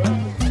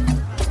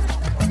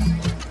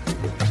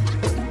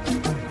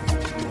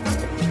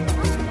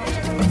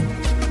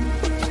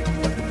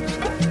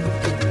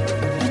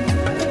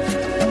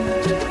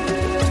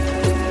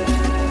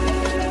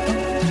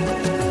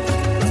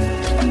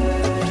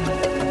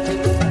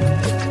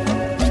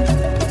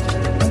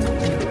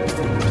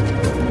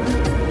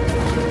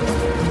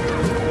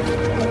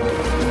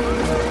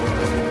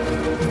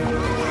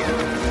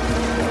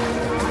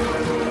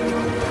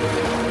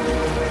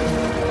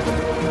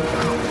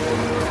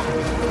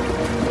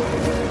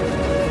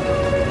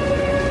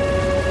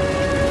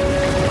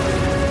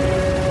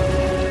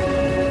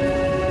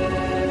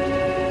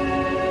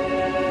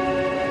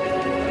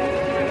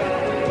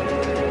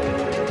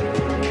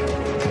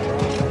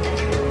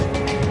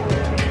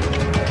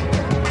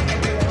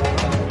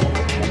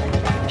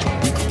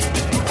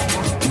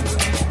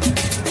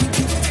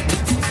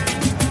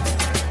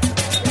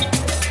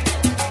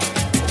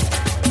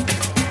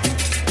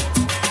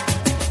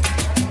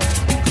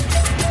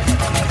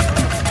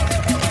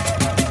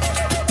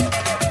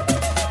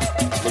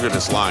 Look at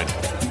this line.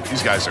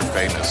 These guys are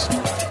famous.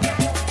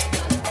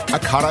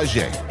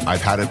 Acarajé.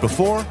 I've had it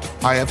before.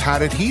 I have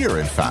had it here,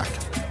 in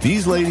fact.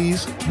 These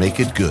ladies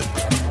make it good.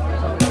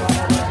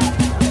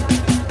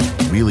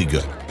 Really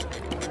good.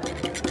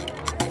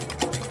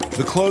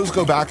 The clothes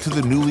go back to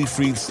the newly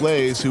freed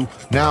slaves who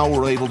now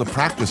were able to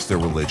practice their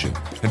religion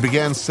and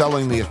began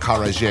selling the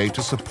acarajé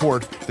to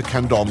support the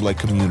candomblé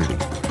community.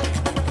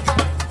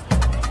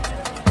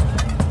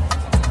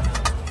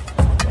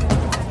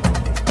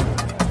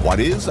 What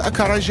is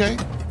acarajé?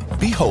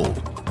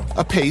 Behold,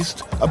 a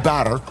paste, a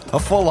batter, a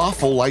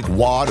falafel-like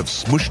wad of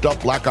smushed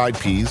up black-eyed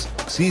peas,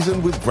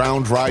 seasoned with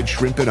ground-dried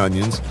shrimp and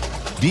onions,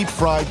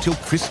 deep-fried till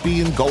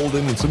crispy and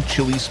golden in some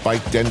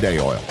chili-spiked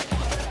dende oil.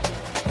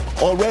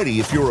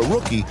 Already, if you're a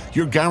rookie,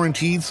 you're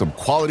guaranteed some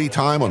quality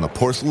time on the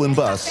porcelain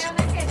bus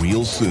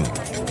real soon.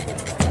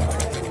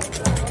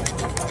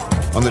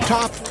 On the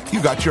top,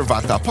 you got your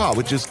vatapá,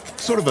 which is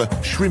sort of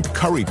a shrimp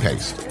curry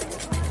paste,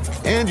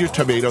 and your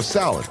tomato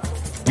salad.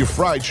 Your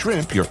fried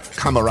shrimp, your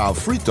camarão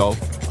frito,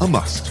 a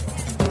must.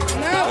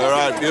 All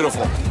right,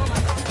 beautiful.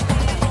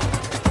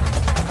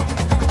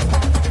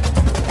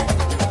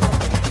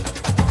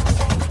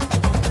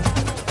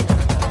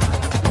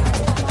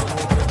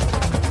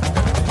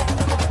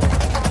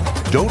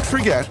 Don't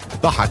forget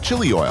the hot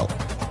chili oil.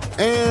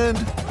 And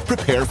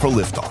prepare for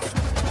liftoff.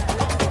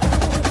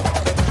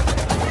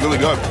 Really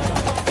good.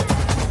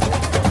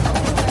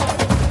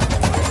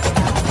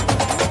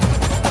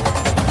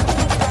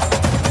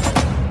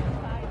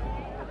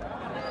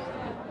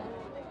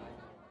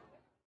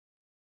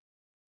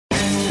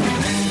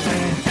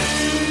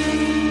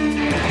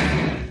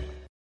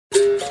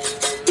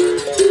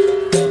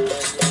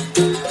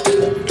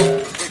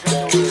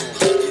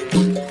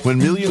 When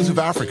millions of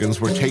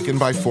Africans were taken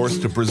by force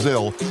to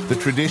Brazil, the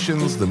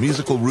traditions, the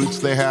musical roots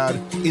they had,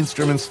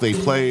 instruments they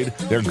played,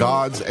 their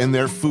gods, and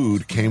their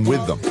food came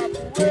with them.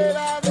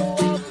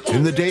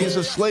 In the days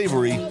of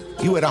slavery,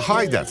 you had to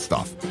hide that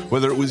stuff,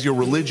 whether it was your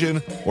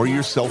religion or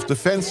your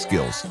self-defense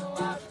skills.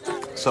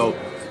 So,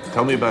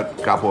 tell me about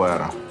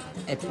capoeira.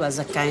 It was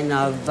a kind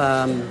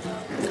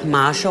of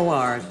martial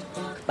art.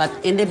 But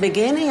in the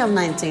beginning of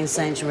 19th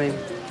century,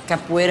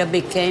 capoeira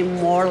became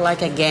more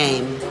like a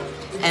game,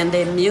 and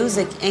the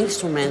music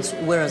instruments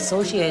were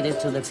associated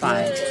to the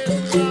fight.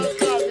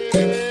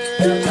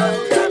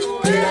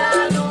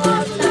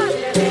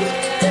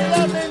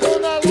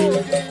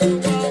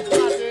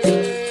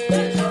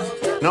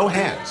 No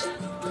hands,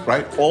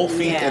 right? All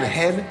feet and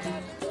head?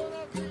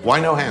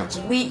 Why no hands?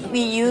 We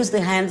use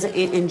the hands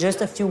in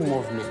just a few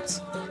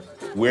movements.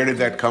 Where did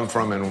that come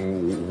from,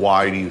 and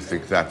why do you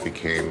think that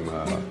became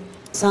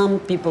Some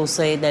people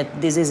say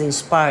that this is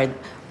inspired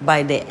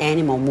by the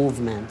animal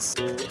movements.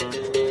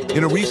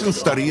 In a recent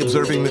study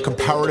observing the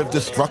comparative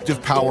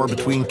destructive power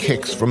between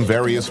kicks from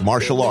various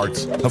martial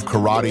arts of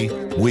karate,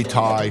 Muay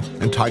Thai,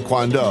 and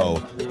Taekwondo,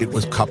 it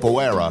was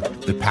capoeira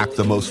that packed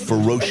the most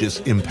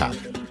ferocious impact.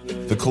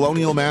 The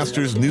colonial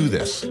masters knew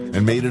this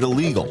and made it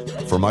illegal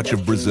for much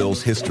of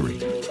Brazil's history.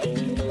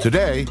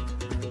 Today,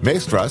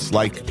 maestras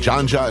like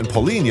Janja and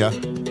Paulinha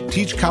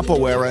teach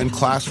capoeira in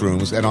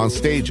classrooms and on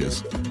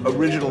stages.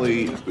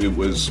 Originally, it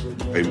was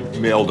a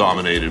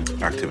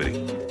male-dominated activity.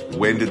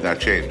 When did that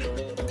change?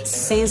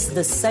 Since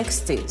the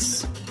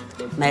 60s,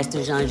 Master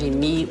Janja and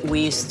me,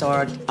 we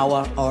start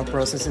our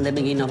process in the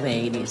beginning of the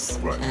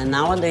 80s. Right. And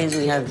nowadays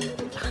we have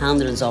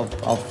hundreds of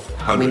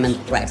women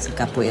practicing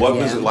capoeira. What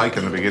was it like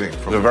in the beginning?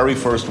 From the very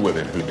first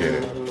women who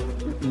did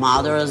it?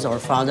 Mothers or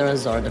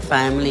fathers or the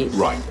family.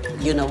 Right.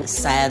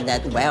 Said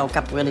that, well,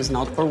 capoeira is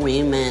not for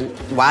women.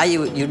 Why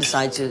you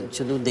decide to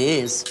do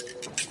this?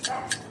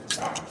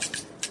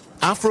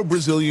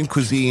 Afro-Brazilian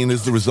cuisine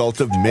is the result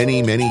of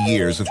many, many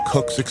years of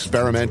cooks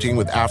experimenting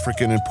with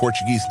African and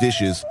Portuguese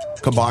dishes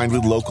combined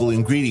with local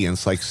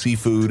ingredients like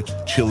seafood,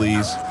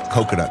 chilies,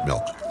 coconut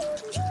milk.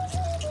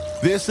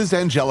 This is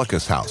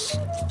Angelica's house,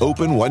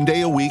 open one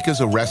day a week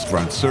as a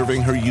restaurant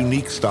serving her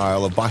unique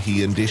style of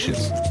Bahian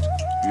dishes.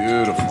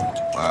 Beautiful.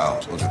 Wow,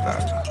 look at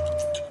that.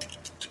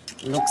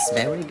 Looks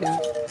very good.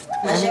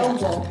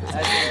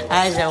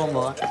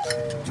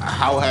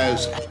 How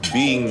has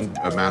being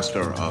a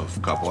master of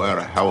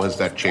capoeira, how has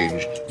that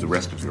changed the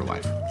rest of your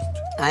life?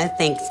 I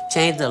think it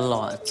changed a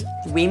lot.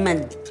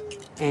 Women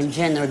in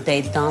general,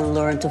 they don't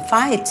learn to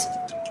fight.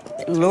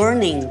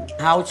 Learning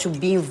how to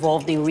be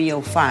involved in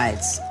real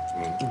fights,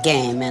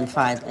 game and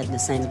fight at the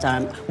same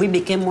time. We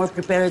became more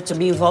prepared to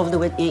be involved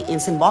in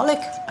symbolic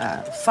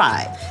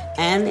fight.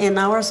 And in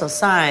our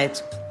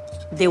society,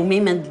 the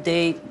women,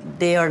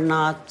 they are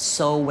not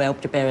so well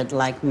prepared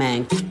like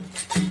men.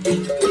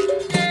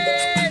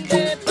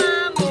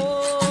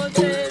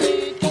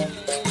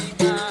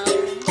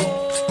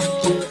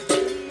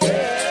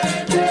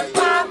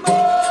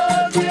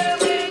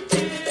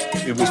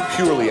 It was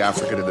purely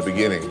African in the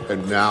beginning,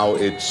 and now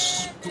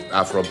it's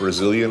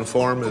Afro-Brazilian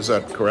form, is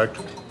that correct?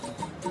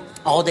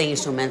 All the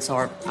instruments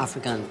are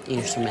African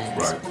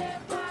instruments.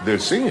 Right. They're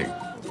singing.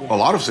 A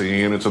lot of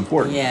singing, and it's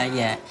important.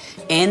 Yeah.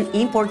 And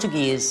in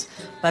Portuguese.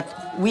 But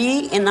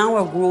we, in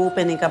our group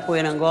and in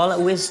Capoeira Angola,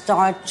 we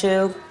start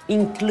to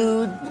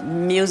include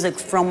music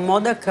from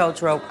other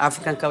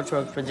African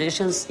cultural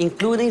traditions,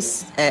 including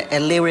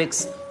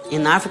lyrics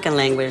in African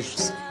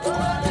languages.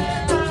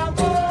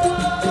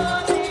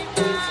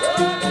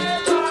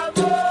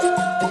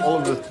 All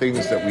of the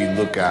things that we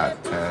look at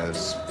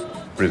as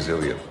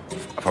Brazilian,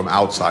 from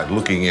outside,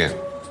 looking in,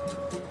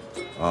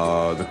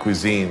 the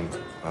cuisine,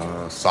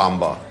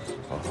 samba,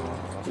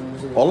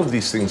 all of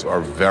these things are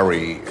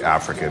very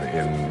African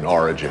in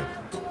origin.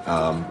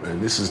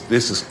 And this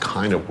is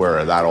kind of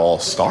where that all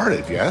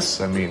started, yes?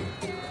 I mean,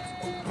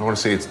 I don't want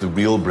to say it's the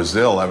real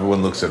Brazil.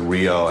 Everyone looks at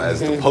Rio as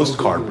the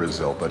postcard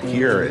Brazil, but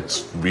here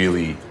it's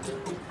really,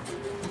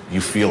 you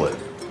feel it,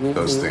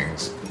 those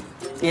things.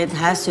 It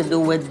has to do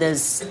with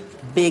this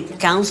big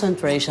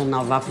concentration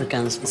of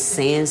Africans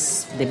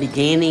since the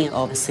beginning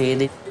of the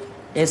city.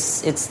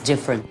 It's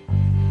different.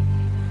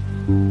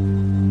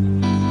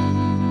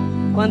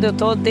 Quando eu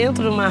estou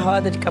dentro de uma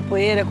roda de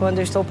capoeira, quando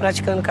eu estou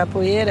praticando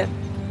capoeira,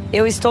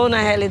 eu estou, na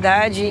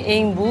realidade,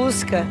 em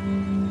busca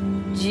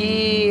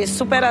de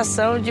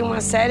superação de uma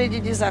série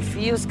de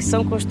desafios que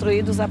são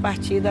construídos a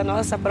partir da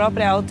nossa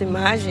própria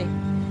autoimagem,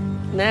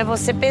 né?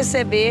 Você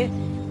perceber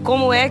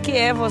como é que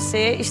é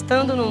você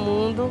estando no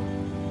mundo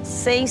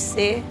sem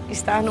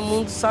estar no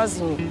mundo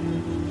sozinho.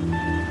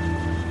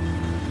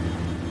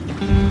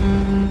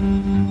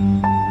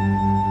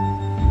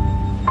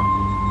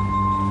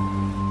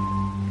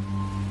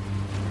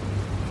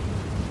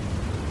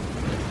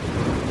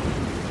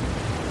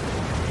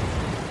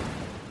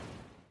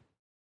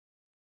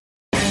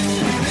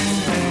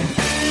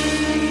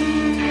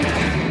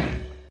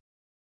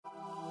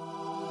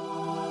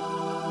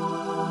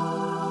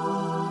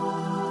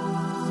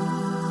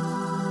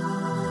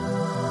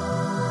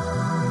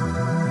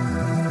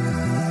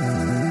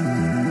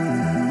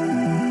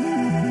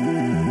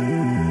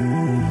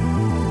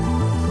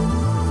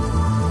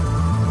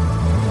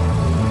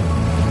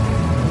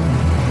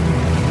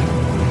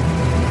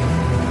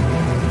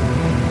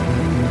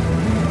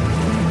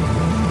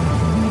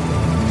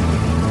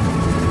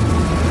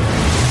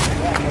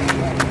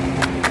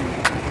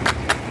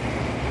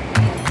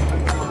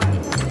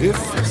 If,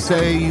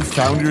 say, you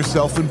found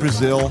yourself in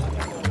Brazil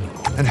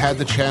and had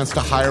the chance to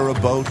hire a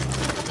boat,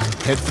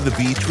 head for the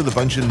beach with a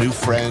bunch of new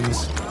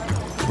friends,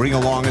 bring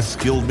along a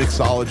skilled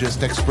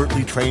mixologist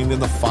expertly trained in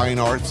the fine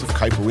arts of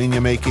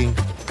caipirinha making,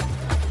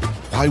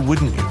 why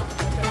wouldn't you?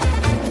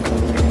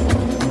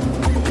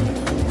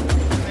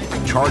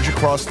 Charge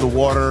across the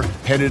water,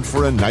 headed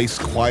for a nice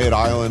quiet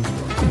island,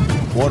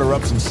 water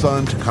up some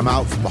sun to come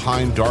out from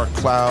behind dark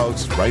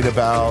clouds right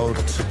about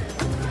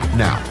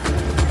now.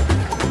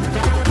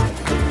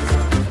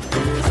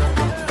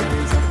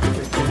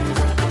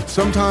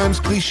 Sometimes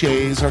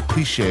cliches are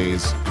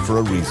cliches for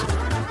a reason,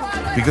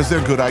 because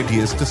they're good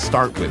ideas to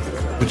start with,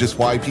 which is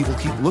why people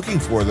keep looking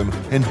for them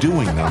and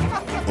doing them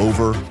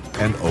over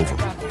and over.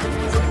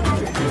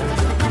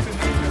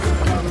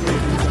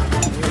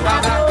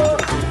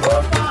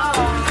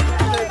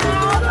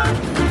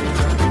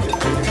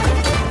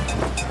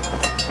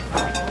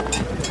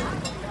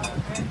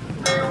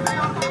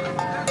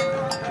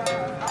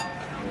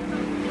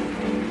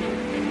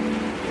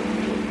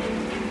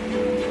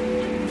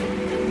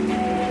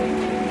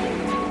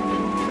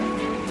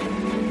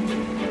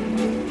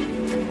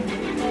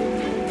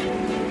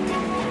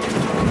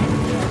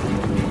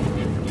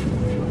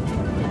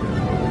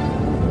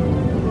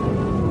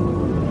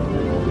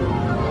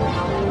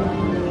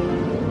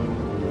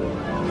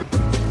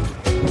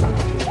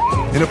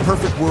 In a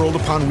perfect world,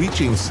 upon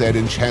reaching said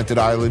enchanted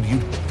island,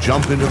 you'd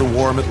jump into the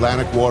warm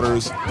Atlantic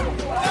waters.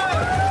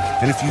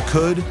 And if you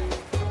could,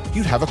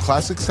 you'd have a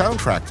classic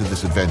soundtrack to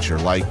this adventure,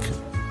 like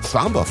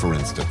samba, for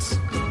instance.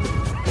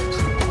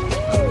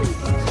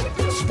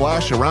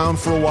 Splash around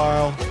for a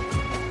while,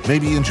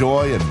 maybe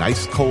enjoy a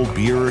nice cold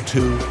beer or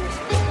two.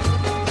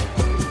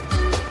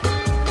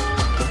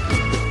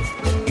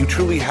 You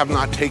truly have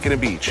not taken a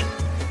beach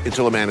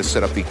until a man has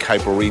set up the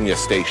Caipirinha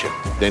station.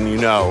 Then you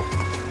know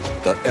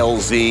the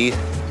LZ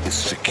is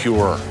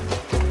secure.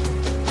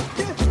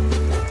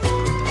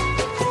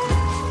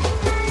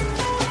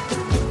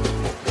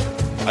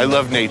 I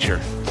love nature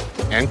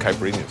and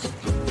caipirinhas.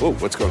 Whoa,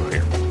 what's going on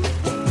here?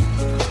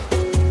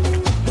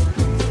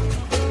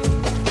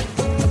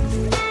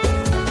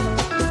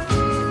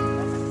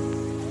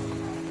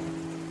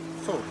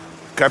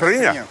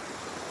 Caipirinha.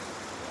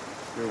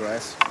 Your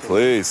glass.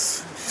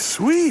 Please.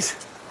 Sweet.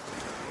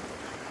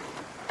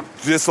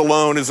 This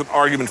alone is an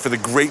argument for the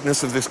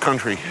greatness of this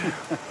country.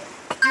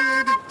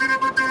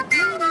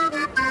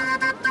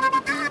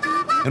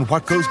 And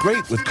what goes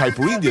great with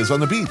caipirinhas on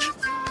the beach?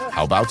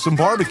 How about some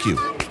barbecue?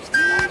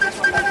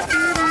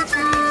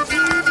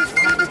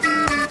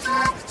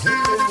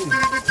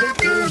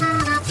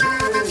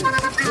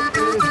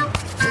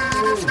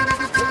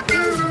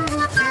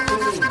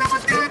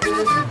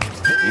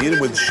 You eat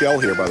it with shell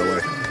here, by the way,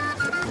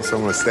 unless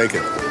I'm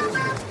mistaken.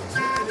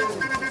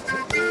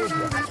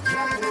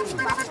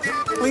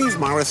 Please,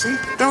 Morrissey,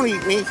 don't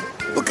eat me.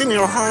 Look in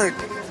your heart.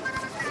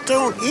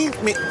 Don't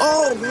eat me.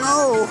 Oh,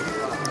 no.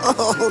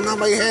 Oh, not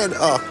my head.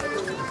 Oh.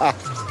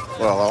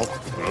 Well.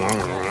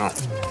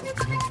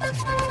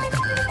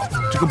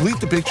 To complete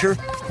the picture,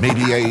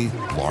 maybe a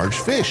large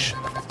fish,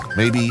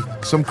 maybe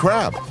some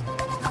crab.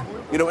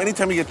 You know,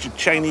 anytime you get your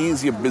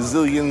Chinese, your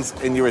Brazilians,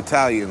 and your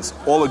Italians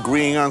all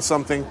agreeing on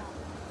something,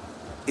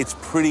 it's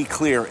pretty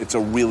clear it's a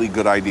really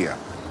good idea.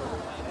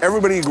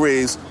 Everybody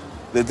agrees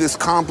that this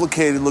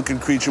complicated-looking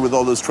creature with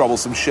all those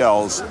troublesome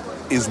shells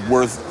is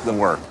worth the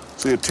work.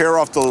 So you tear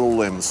off the little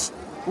limbs.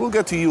 We'll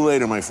get to you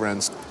later, my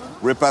friends.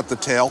 Rip out the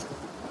tail.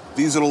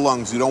 These are the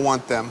lungs. You don't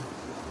want them.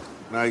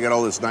 Now you got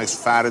all this nice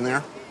fat in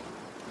there.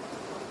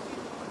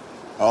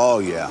 Oh,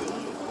 yeah.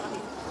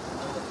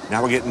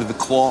 Now we're getting to the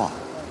claw.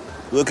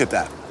 Look at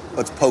that.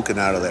 Let's poke it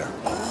out of there.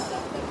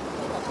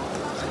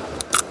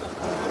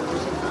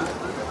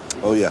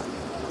 Oh, yeah.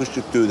 Push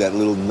it through that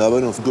little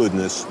nubbin of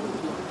goodness,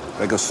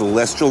 like a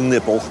celestial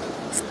nipple.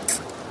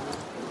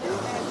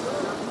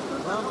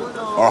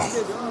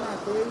 Oh.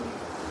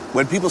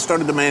 When people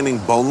started demanding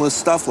boneless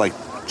stuff, like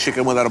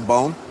chicken without a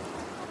bone,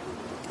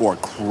 or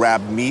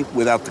crab meat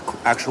without the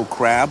actual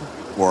crab,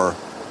 or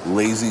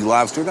lazy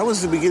lobster, that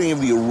was the beginning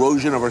of the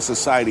erosion of our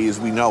society as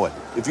we know it.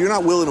 If you're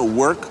not willing to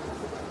work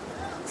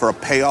for a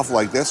payoff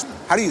like this,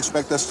 how do you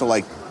expect us to,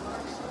 like,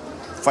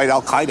 fight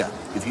Al-Qaeda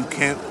if you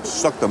can't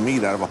suck the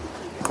meat out of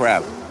a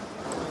crab?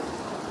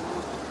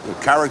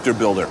 A character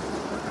builder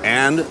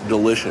and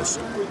delicious.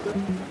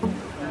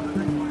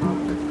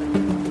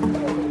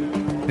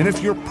 And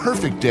if your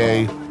perfect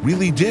day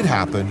really did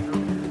happen,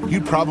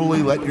 you'd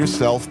probably let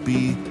yourself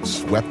be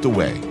swept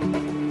away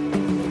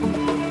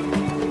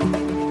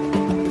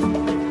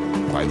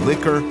by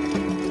liquor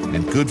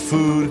and good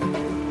food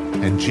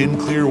and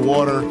gin-clear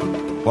water,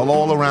 while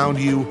all around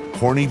you,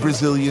 horny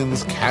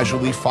Brazilians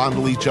casually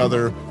fondle each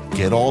other,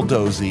 get all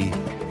dozy,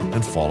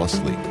 and fall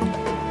asleep.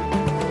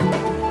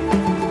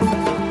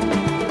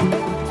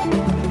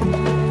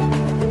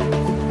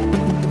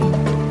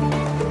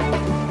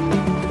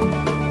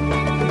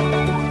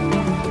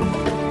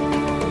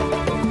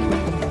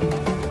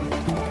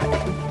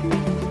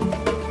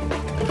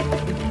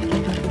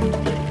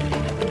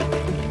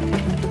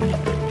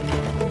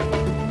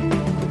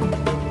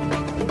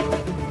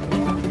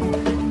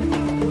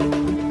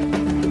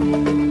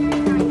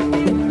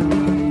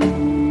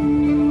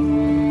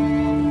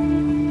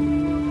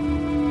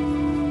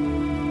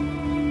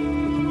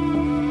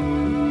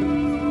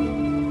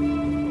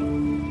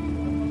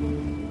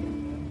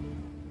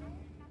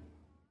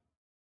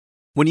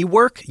 When you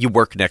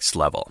work next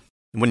level.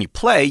 And when you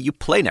play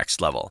next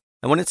level.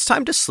 And when it's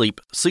time to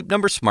sleep, Sleep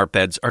Number smart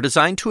beds are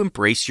designed to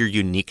embrace your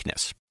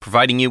uniqueness,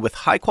 providing you with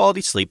high-quality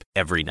sleep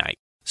every night.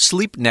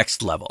 Sleep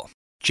next level.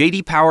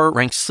 JD Power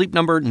ranks Sleep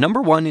Number number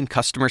 1 in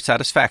customer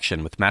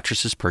satisfaction with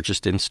mattresses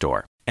purchased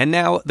in-store. And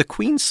now, the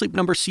Queen Sleep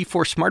Number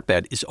C4 Smart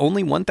Bed is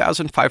only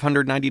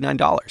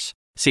 $1,599.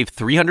 Save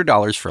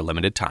 $300 for a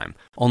limited time,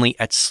 only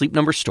at Sleep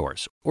Number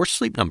stores or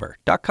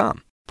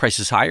sleepnumber.com.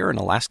 Prices higher in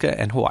Alaska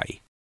and Hawaii.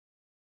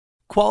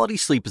 Quality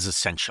sleep is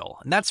essential,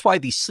 and that's why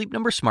the Sleep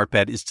Number Smart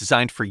Bed is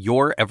designed for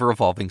your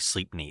ever-evolving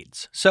sleep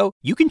needs. So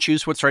you can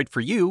choose what's right for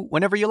you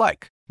whenever you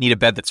like. Need a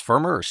bed that's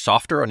firmer or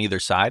softer on either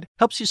side?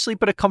 Helps you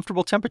sleep at a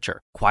comfortable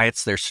temperature,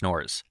 quiets their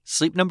snores.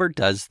 Sleep Number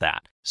does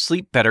that.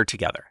 Sleep better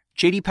together.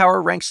 JD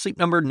Power ranks Sleep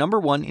Number number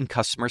 1 in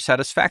customer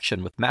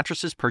satisfaction with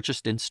mattresses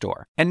purchased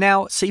in-store. And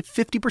now, save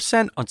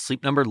 50% on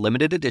Sleep Number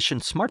limited edition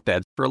smart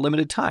beds for a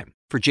limited time.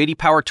 For JD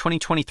Power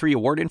 2023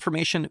 award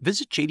information,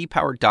 visit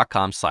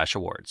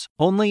jdpower.com/awards.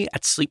 Only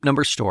at Sleep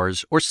Number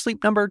stores or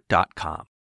sleepnumber.com.